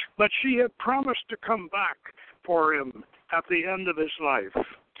 But she had promised to come back for him at the end of his life.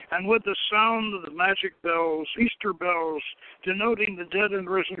 And with the sound of the magic bells, Easter bells, denoting the dead and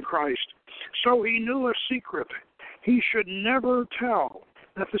risen Christ, so he knew a secret. He should never tell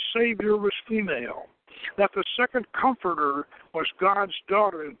that the Savior was female, that the second comforter was God's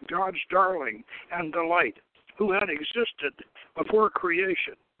daughter, God's darling and delight, who had existed before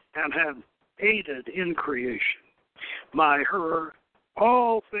creation and had aided in creation. By her,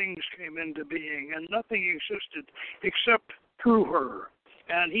 all things came into being, and nothing existed except through her.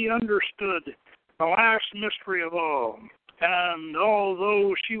 And he understood the last mystery of all. And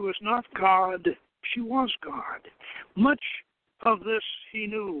although she was not God, she was God. Much of this he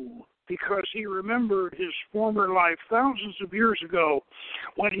knew because he remembered his former life thousands of years ago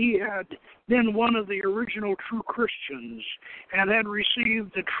when he had been one of the original true Christians and had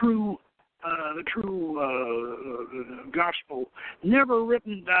received the true gospel, never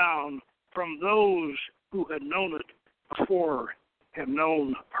written down from those who had known it before had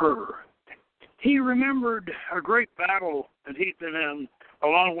known her. he remembered a great battle that he'd been in,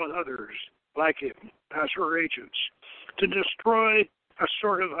 along with others like him, as her agents, to destroy a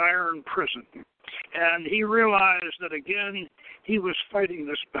sort of iron prison. And he realized that again he was fighting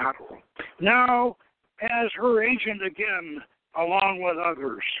this battle. Now, as her agent again, along with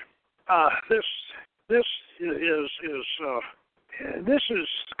others, this is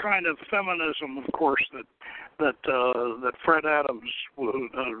kind of feminism, of course, that Fred Adams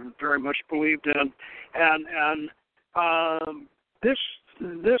very much believed in, and this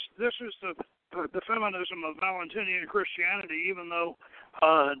is the feminism of Valentinian Christianity, even though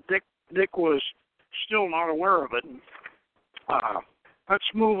Dick was still not aware of it.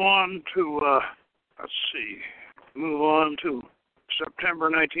 Let's move on to September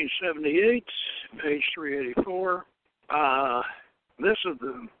 1978, page 384. This is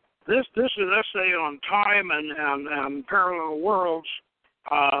essay on time and parallel worlds.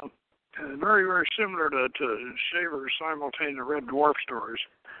 Very, very similar to Shaver's simultaneous Red Dwarf stories.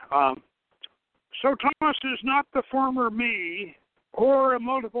 So Thomas is not the former me or a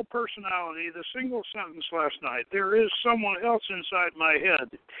multiple personality, the single sentence last night. There is someone else inside my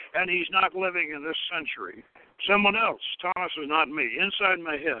head, and he's not living in this century. Someone else. Thomas is not me, inside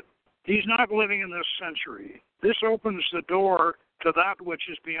my head. He's not living in this century. This opens the door to that which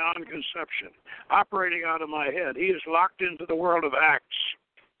is beyond conception, operating out of my head. He is locked into the world of acts.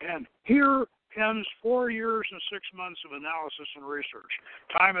 And here ends 4 years and 6 months of analysis and research.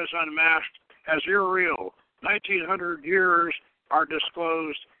 Time is unmasked as irreal. 1900 years are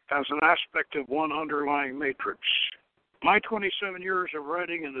disclosed as an aspect of one underlying matrix. My 27 years of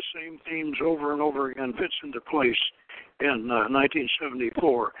writing in the same themes over and over again fits into place in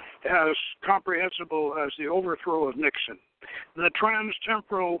 1974 as comprehensible as the overthrow of Nixon. The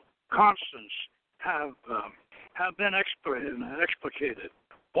transtemporal constants have been explicated.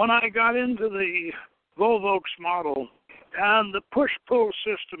 When I got into the Volvox model and the push-pull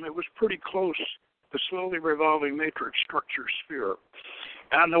system, it was pretty close to the slowly revolving matrix structure sphere.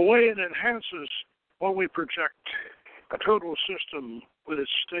 And the way it enhances what we project, a total system with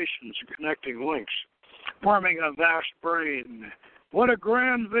its stations and connecting links, forming a vast brain. What a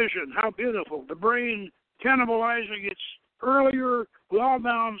grand vision, how beautiful. The brain cannibalizing its earlier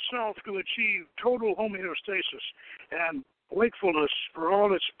law-bound self to achieve total homeostasis and wakefulness for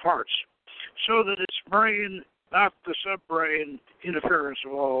all its parts, so that its brain, not the sub-brain, interference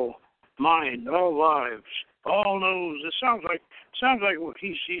of all mind, all lives, all knows. It sounds like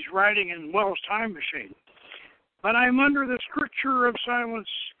he's writing in Wells' time machine. But I'm under the stricture of silence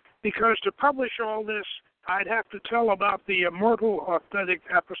because to publish all this, I'd have to tell about the immortal, authentic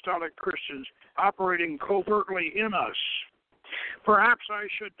apostolic Christians operating covertly in us. Perhaps I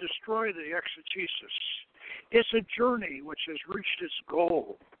should destroy the exegesis. It's a journey which has reached its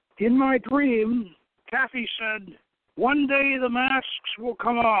goal. In my dream, Kathy said, "One day the masks will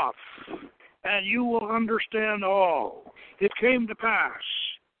come off, and you will understand all." It came to pass,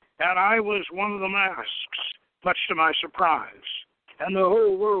 and I was one of the masks, much to my surprise, and the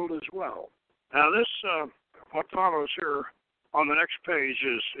whole world as well. Now this, what follows here on the next page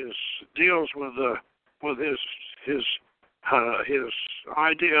deals with his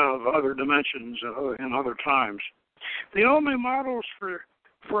idea of other dimensions in other times. The only models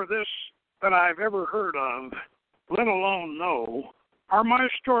for this that I've ever heard of, let alone know, are my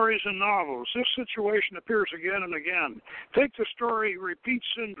stories and novels. This situation appears again and again. Take the story Repeat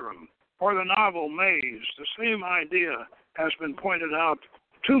Syndrome or the novel Maze. The same idea has been pointed out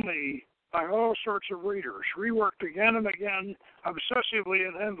to me by all sorts of readers, reworked again and again, obsessively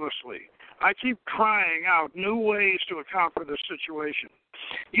and endlessly. I keep trying out new ways to account for this situation.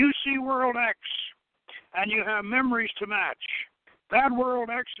 You see World X, and you have memories to match. That World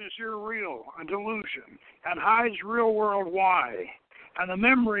X is irreal, a delusion, and hides real World Y, and the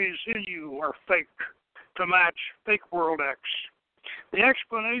memories in you are fake to match fake World X. The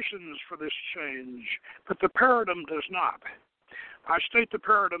explanations for this change, but the paradigm does not. I state the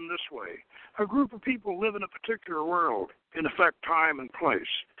paradigm this way. A group of people live in a particular world, in effect time and place.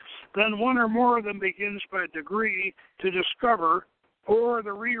 Then one or more of them begins by degree to discover, or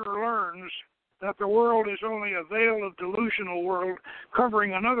the reader learns, that the world is only a veil of delusional world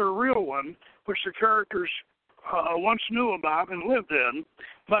covering another real one, which the characters once knew about and lived in,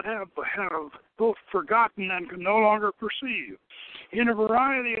 but have both forgotten and can no longer perceive. In a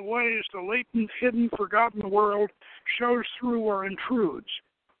variety of ways, the latent, hidden, forgotten world shows through or intrudes,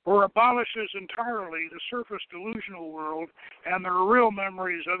 or abolishes entirely the surface delusional world, and the real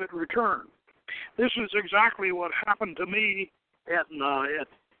memories of it return. This is exactly what happened to me in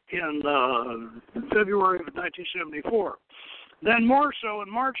February of 1974. then more so in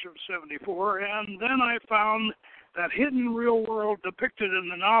March of 74, and then I found that hidden real world depicted in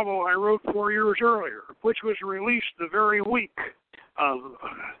the novel I wrote 4 years earlier, which was released the very week of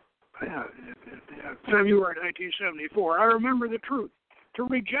February 1974. I remember the truth. To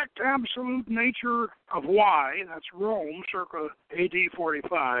reject absolute nature of Y, that's Rome, circa AD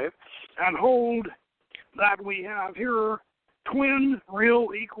 45, and hold that we have here twin,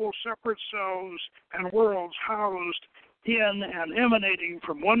 real, equal, separate selves and worlds housed in and emanating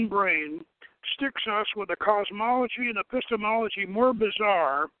from one brain, sticks us with a cosmology and epistemology more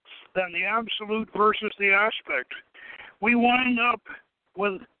bizarre than the absolute versus the aspect. We wind up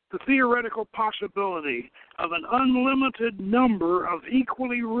with the theoretical possibility of an unlimited number of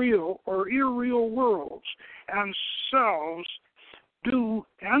equally real or irreal worlds, and selves due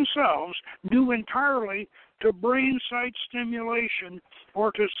entirely to brain sight stimulation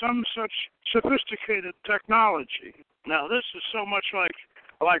or to some such sophisticated technology. Now, this is so much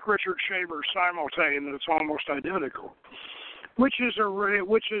like Richard Shaver's simultane that it's almost identical, which is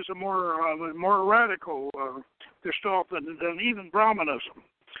a more radical gestalt than even Brahmanism.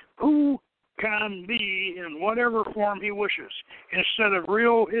 Who can be in whatever form he wishes, instead of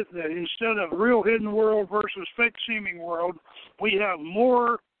real hidden world versus fake seeming world. We have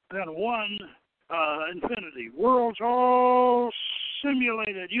more than one infinity, worlds all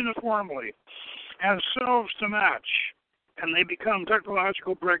simulated uniformly and selves to match, and they become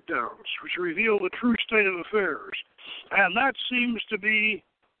technological breakdowns which reveal the true state of affairs. And that seems to be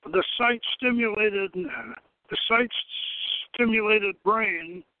the sight stimulated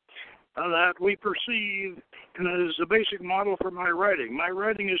brain that we perceive, and it is the basic model for my writing. My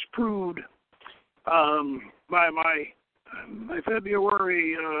writing is proved by my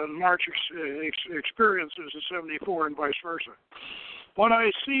February March experiences in 74 and vice versa. What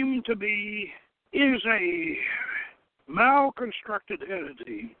I seem to be is a malconstructed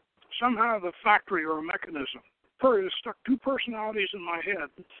entity, somehow the factory or mechanism. Stuck two personalities in my head,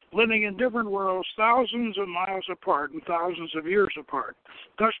 living in different worlds, thousands of miles apart and thousands of years apart,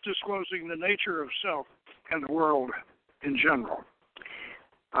 thus disclosing the nature of self and the world in general.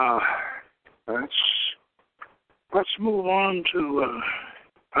 Let's move on to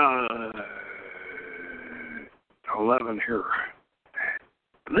 11 here.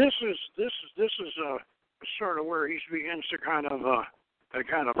 This is sort of where he begins to kind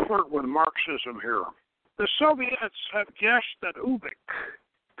of flirt with Marxism here. The Soviets have guessed that Ubik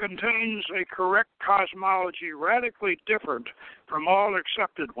contains a correct cosmology radically different from all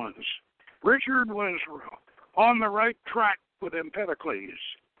accepted ones. Richard was on the right track with Empedocles.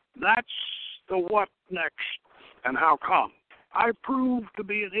 That's the what next and how come. I proved to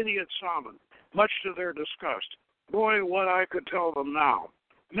be an idiot shaman, much to their disgust. Boy, what I could tell them now.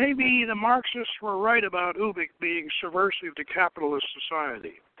 Maybe the Marxists were right about Ubik being subversive to capitalist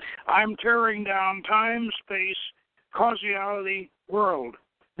society. I'm tearing down time, space, causality, world.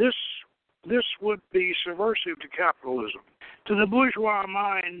 This would be subversive to capitalism, to the bourgeois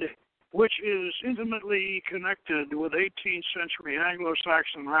mind, which is intimately connected with 18th century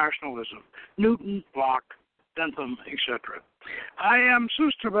Anglo-Saxon rationalism, Newton, Locke, Bentham, etc. I am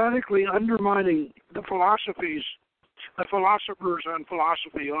systematically undermining the philosophers and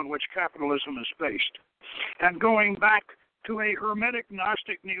philosophy on which capitalism is based, and going back to a Hermetic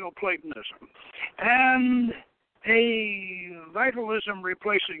Gnostic Neo-platonism and a vitalism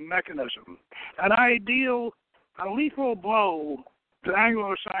replacing mechanism, an ideal, a lethal blow to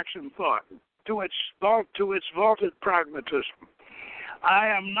Anglo-Saxon thought, to its vaulted pragmatism. I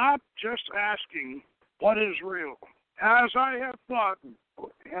am not just asking what is real. As I have thought,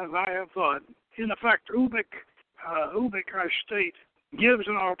 in effect, Ubik, I state, gives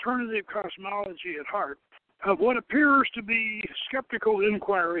an alternative cosmology at heart of what appears to be skeptical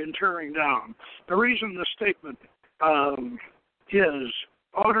inquiry and tearing down. The reason the statement is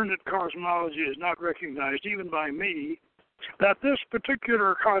alternate cosmology is not recognized even by me, that this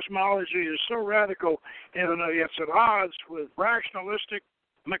particular cosmology is so radical and it's at odds with rationalistic,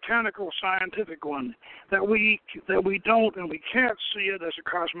 mechanical, scientific one that we don't and we can't see it as a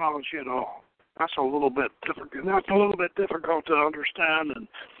cosmology at all. That's a little bit difficult to understand.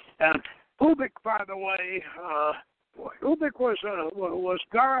 And Ubik, by the way, Ubik was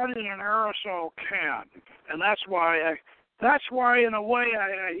God in an aerosol can, and that's why in a way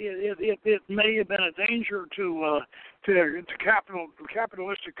it may have been a danger to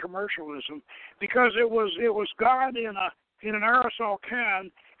capitalistic commercialism, because it was God in an aerosol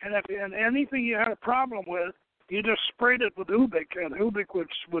can, and anything you had a problem with, you just sprayed it with Ubik, and Ubik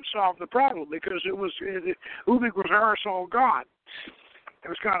would solve the problem, because Ubik was aerosol God. It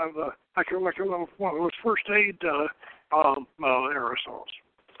was kind of like a little one of those first aid aerosols.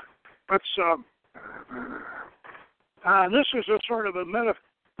 But this is a sort of a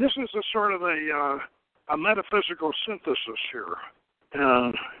metaphysical synthesis here,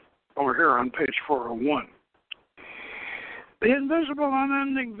 over here on page 401. The invisible,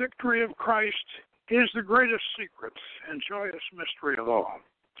 unending victory of Christ is the greatest secret and joyous mystery of all.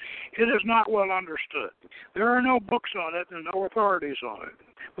 It is not well understood. There are no books on it and no authorities on it.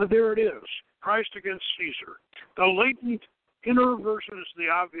 But there it is, Christ against Caesar, the latent inner versus the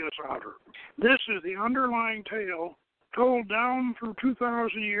obvious outer. This is the underlying tale told down through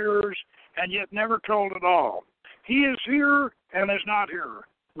 2,000 years and yet never told at all. He is here and is not here,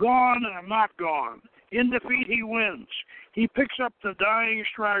 gone and not gone. In defeat, he wins. He picks up the dying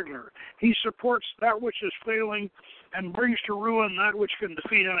straggler. He supports that which is failing and brings to ruin that which can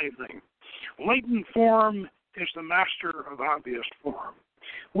defeat anything. Latent form is the master of obvious form.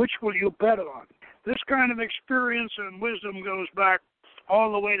 Which will you bet on? This kind of experience and wisdom goes back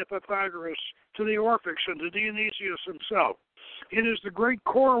all the way to Pythagoras, to the Orphics, and to Dionysius himself. It is the great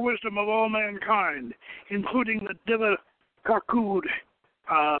core wisdom of all mankind, including the Diva Kaku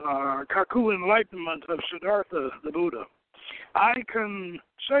enlightenment of Siddhartha the Buddha. I can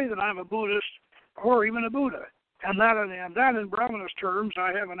say that I'm a Buddhist or even a Buddha, and that in Brahmanist terms,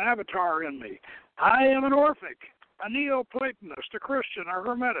 I have an avatar in me. I am an Orphic, a neo-platonist, a Christian, a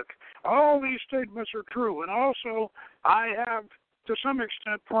Hermetic. All these statements are true, and also I have, to some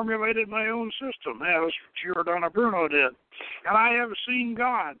extent, formulated my own system, as Giordano Bruno did, and I have seen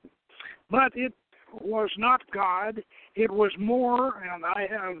God. But it was not God, it was more, and I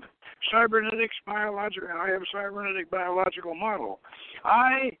have cybernetic biological model.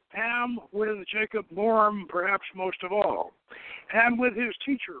 I am with Jacob Boehm, perhaps most of all, and with his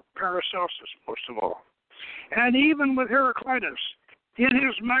teacher, Paracelsus, most of all, and even with Heraclitus, in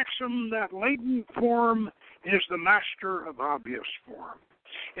his maxim that latent form is the master of obvious form,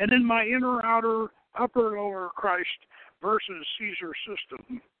 and in my inner, outer, upper, lower Christ versus Caesar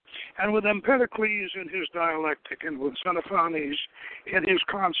system, and with Empedocles in his dialectic, and with Xenophanes in his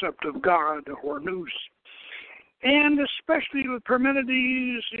concept of God or nous, and especially with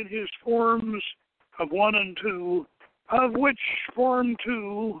Parmenides in his forms of 1 and 2, of which form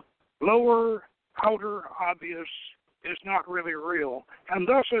 2, lower, outer, obvious, is not really real, and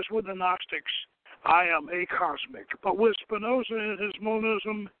thus as with the Gnostics, I am acosmic. But with Spinoza and his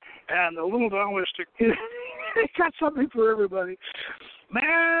monism and the little Taoistic, it got something for everybody.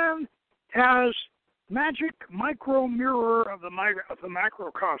 Man as magic micro-mirror of the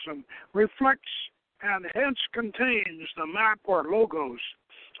macrocosm reflects and hence contains the map or logos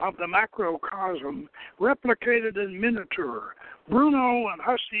of the macrocosm replicated in miniature, Bruno and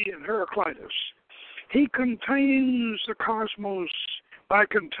Hussey and Heraclitus. He contains the cosmos by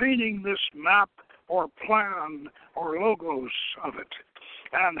containing this map or plan or logos of it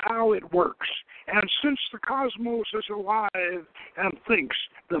and how it works. And since the cosmos is alive and thinks,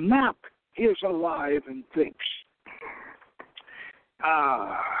 the map is alive and thinks.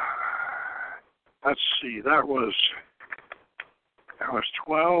 Let's see, that was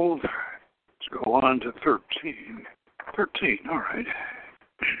 12. Let's go on to 13. 13, all right.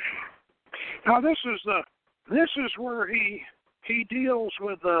 Now this is where he deals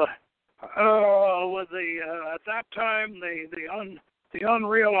with the at that time the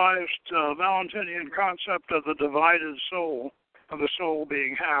unrealized Valentinian concept of the divided soul, of the soul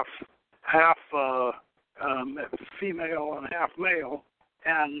being half female and half male,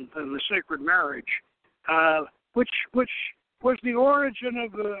 and the sacred marriage, which was the origin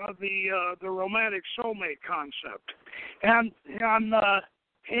of the romantic soulmate concept, and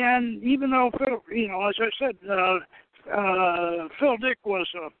even though as I said, Phil Dick was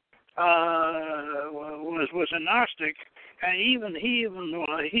a Gnostic, and he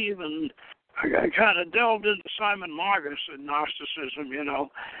even kind of delved into Simon Magus and Gnosticism,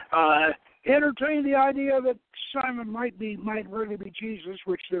 entertained the idea that Simon might really be Jesus,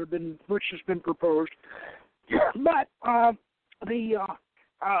 which has been proposed. But I'm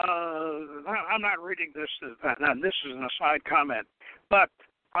not reading this, and this is an aside comment, but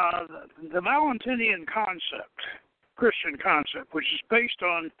the Valentinian concept, Christian concept, which is based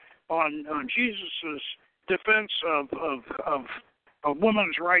on Jesus' defense of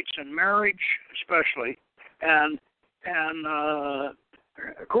women's rights in marriage, especially, and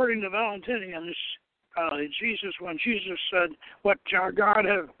according to Valentinians, when Jesus said, "What God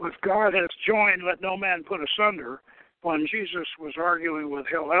has joined, let no man put asunder," when Jesus was arguing with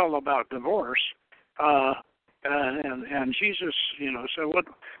Hillel about divorce, and Jesus, said,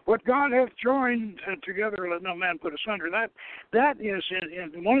 "What God hath joined together, let no man put asunder." That is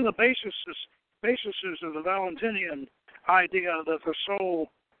in one of the bases of the Valentinian idea that the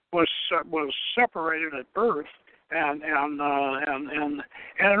soul was separated at birth, and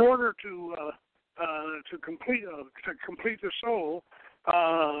in order to complete the soul,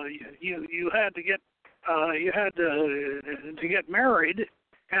 you had to get married,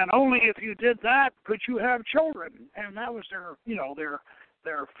 and only if you did that could you have children, and that was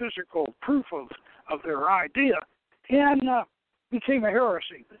their physical proof of their idea, and became a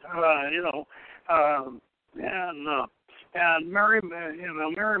heresy, and Mary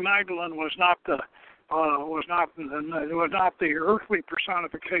Magdalene was not the earthly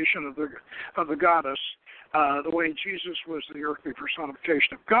personification of the goddess, the way Jesus was the earthly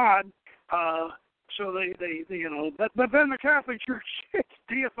personification of God. So they but then the Catholic Church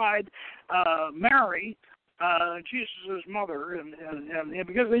deified Mary, Jesus' mother, and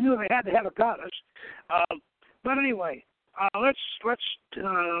because they knew they had to have a goddess. But anyway, let's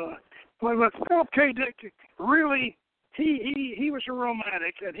Philip K. Dick really. He was a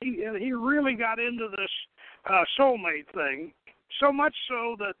romantic, and he really got into this soulmate thing, so much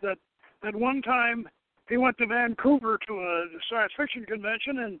so that one time he went to Vancouver to a science fiction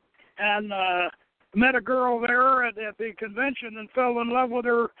convention and met a girl there at the convention and fell in love with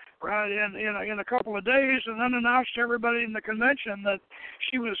her in a couple of days, and then announced to everybody in the convention that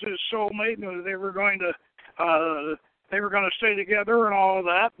she was his soulmate and they were going to stay together and all of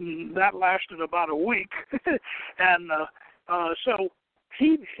that, and that lasted about a week. And so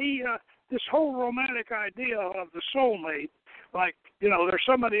he this whole romantic idea of the soulmate, like, there's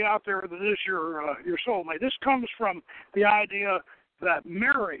somebody out there that is your soulmate. This comes from the idea that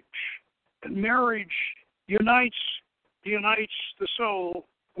marriage unites the soul,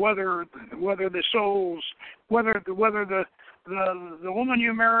 whether the woman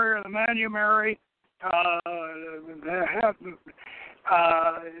you marry or the man you marry.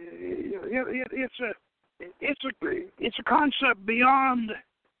 It's a concept beyond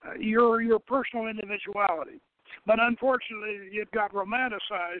your personal individuality, but unfortunately it got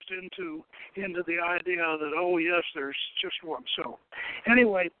romanticized into the idea that, oh yes, there's just one soul.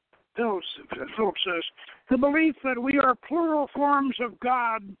 Anyway, Philip says the belief that we are plural forms of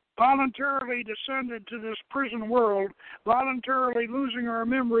God, voluntarily descended to this prison world, voluntarily losing our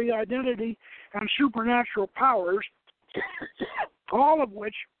memory, identity, and supernatural powers, all of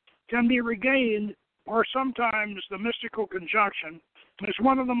which can be regained, or sometimes the mystical conjunction, is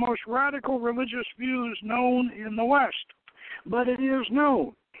one of the most radical religious views known in the West. But it is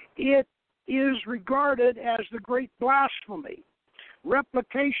known. It is regarded as the great blasphemy,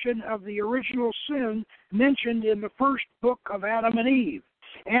 replication of the original sin mentioned in the first book of Adam and Eve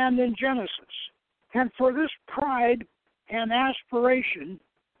and in Genesis. And for this pride and aspiration,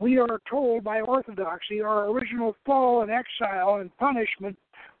 we are told by orthodoxy, our original fall and exile and punishment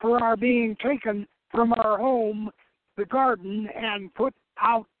for our being taken from our home, the garden, and put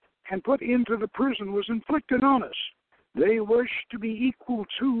out and put into the prison was inflicted on us. They wish to be equal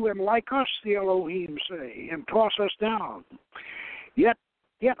to and like us, the Elohim say, and toss us down. Yet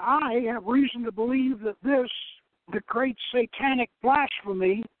I have reason to believe that this, the great satanic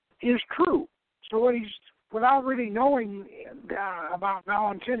blasphemy, is true. So without really knowing about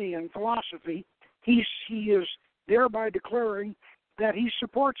Valentinian philosophy, he is thereby declaring that he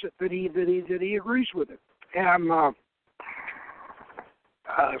supports it, that he agrees with it. And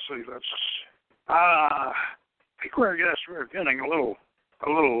see, that's I think we're getting a little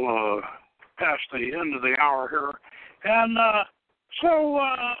past the end of the hour here, and so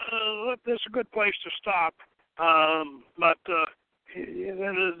this is a good place to stop. But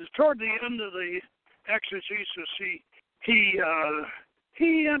toward the end of the exegesis,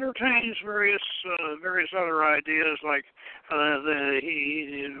 he entertains various other ideas, like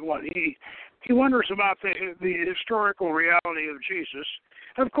he wonders about the historical reality of Jesus.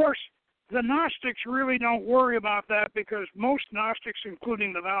 Of course, the Gnostics really don't worry about that, because most Gnostics,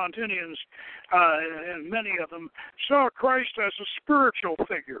 including the Valentinians, and many of them, saw Christ as a spiritual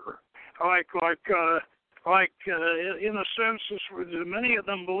figure, like in a sense, many of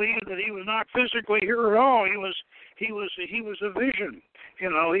them believed that he was not physically here at all. He was a vision, he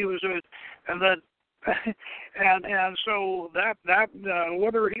was and that. And so that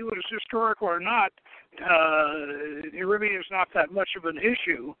whether he was historical or not, it really is not that much of an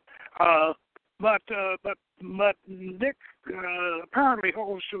issue. But Dick apparently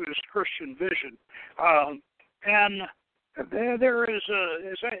holds to his Christian vision, and there is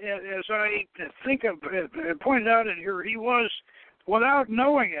as I think I've pointed out in here, he was, without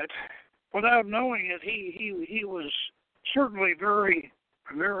knowing it, he was certainly very,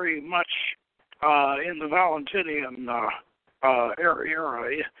 very much in the Valentinian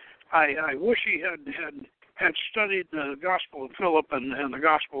era. I wish he had studied the Gospel of Philip and the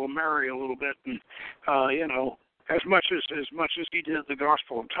Gospel of Mary a little bit, and as much as he did the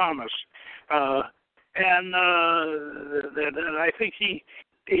Gospel of Thomas, and I think he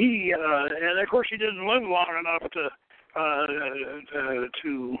and of course he didn't live long enough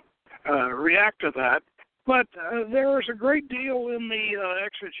to react to that. But there is a great deal in the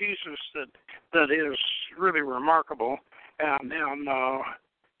exegesis that is really remarkable, and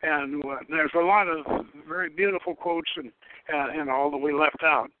there's a lot of very beautiful quotes and all that we left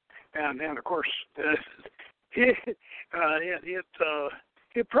out, and of course it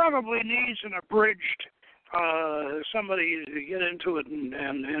probably needs an abridged somebody to get into it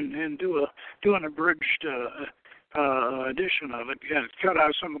and do an abridged edition of it, cut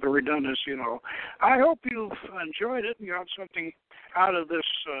out some of the redundancy. I hope you've enjoyed it and got something out of this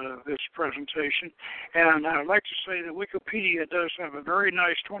presentation. And I'd like to say that Wikipedia does have a very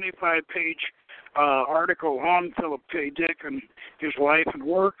nice 25-page article on Philip K. Dick and his life and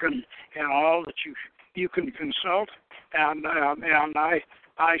work and all that you can consult. And I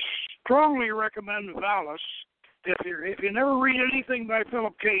strongly recommend VALIS. If you never read anything by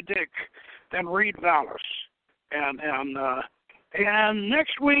Philip K. Dick, then read VALIS. And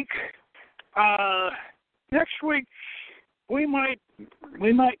next week we might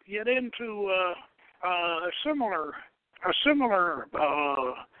get into a similar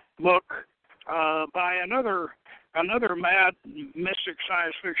book by another mad mystic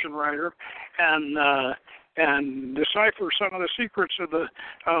science fiction writer, and decipher some of the secrets of the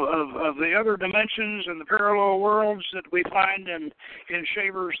other dimensions and the parallel worlds that we find in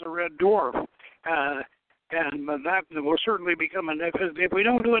Shaver's The Red Dwarf. And that will certainly be coming. If we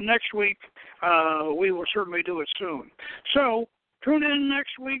don't do it next week, we will certainly do it soon. So tune in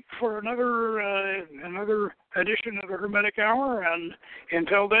next week for another edition of the Hermetic Hour, and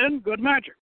until then, good magic.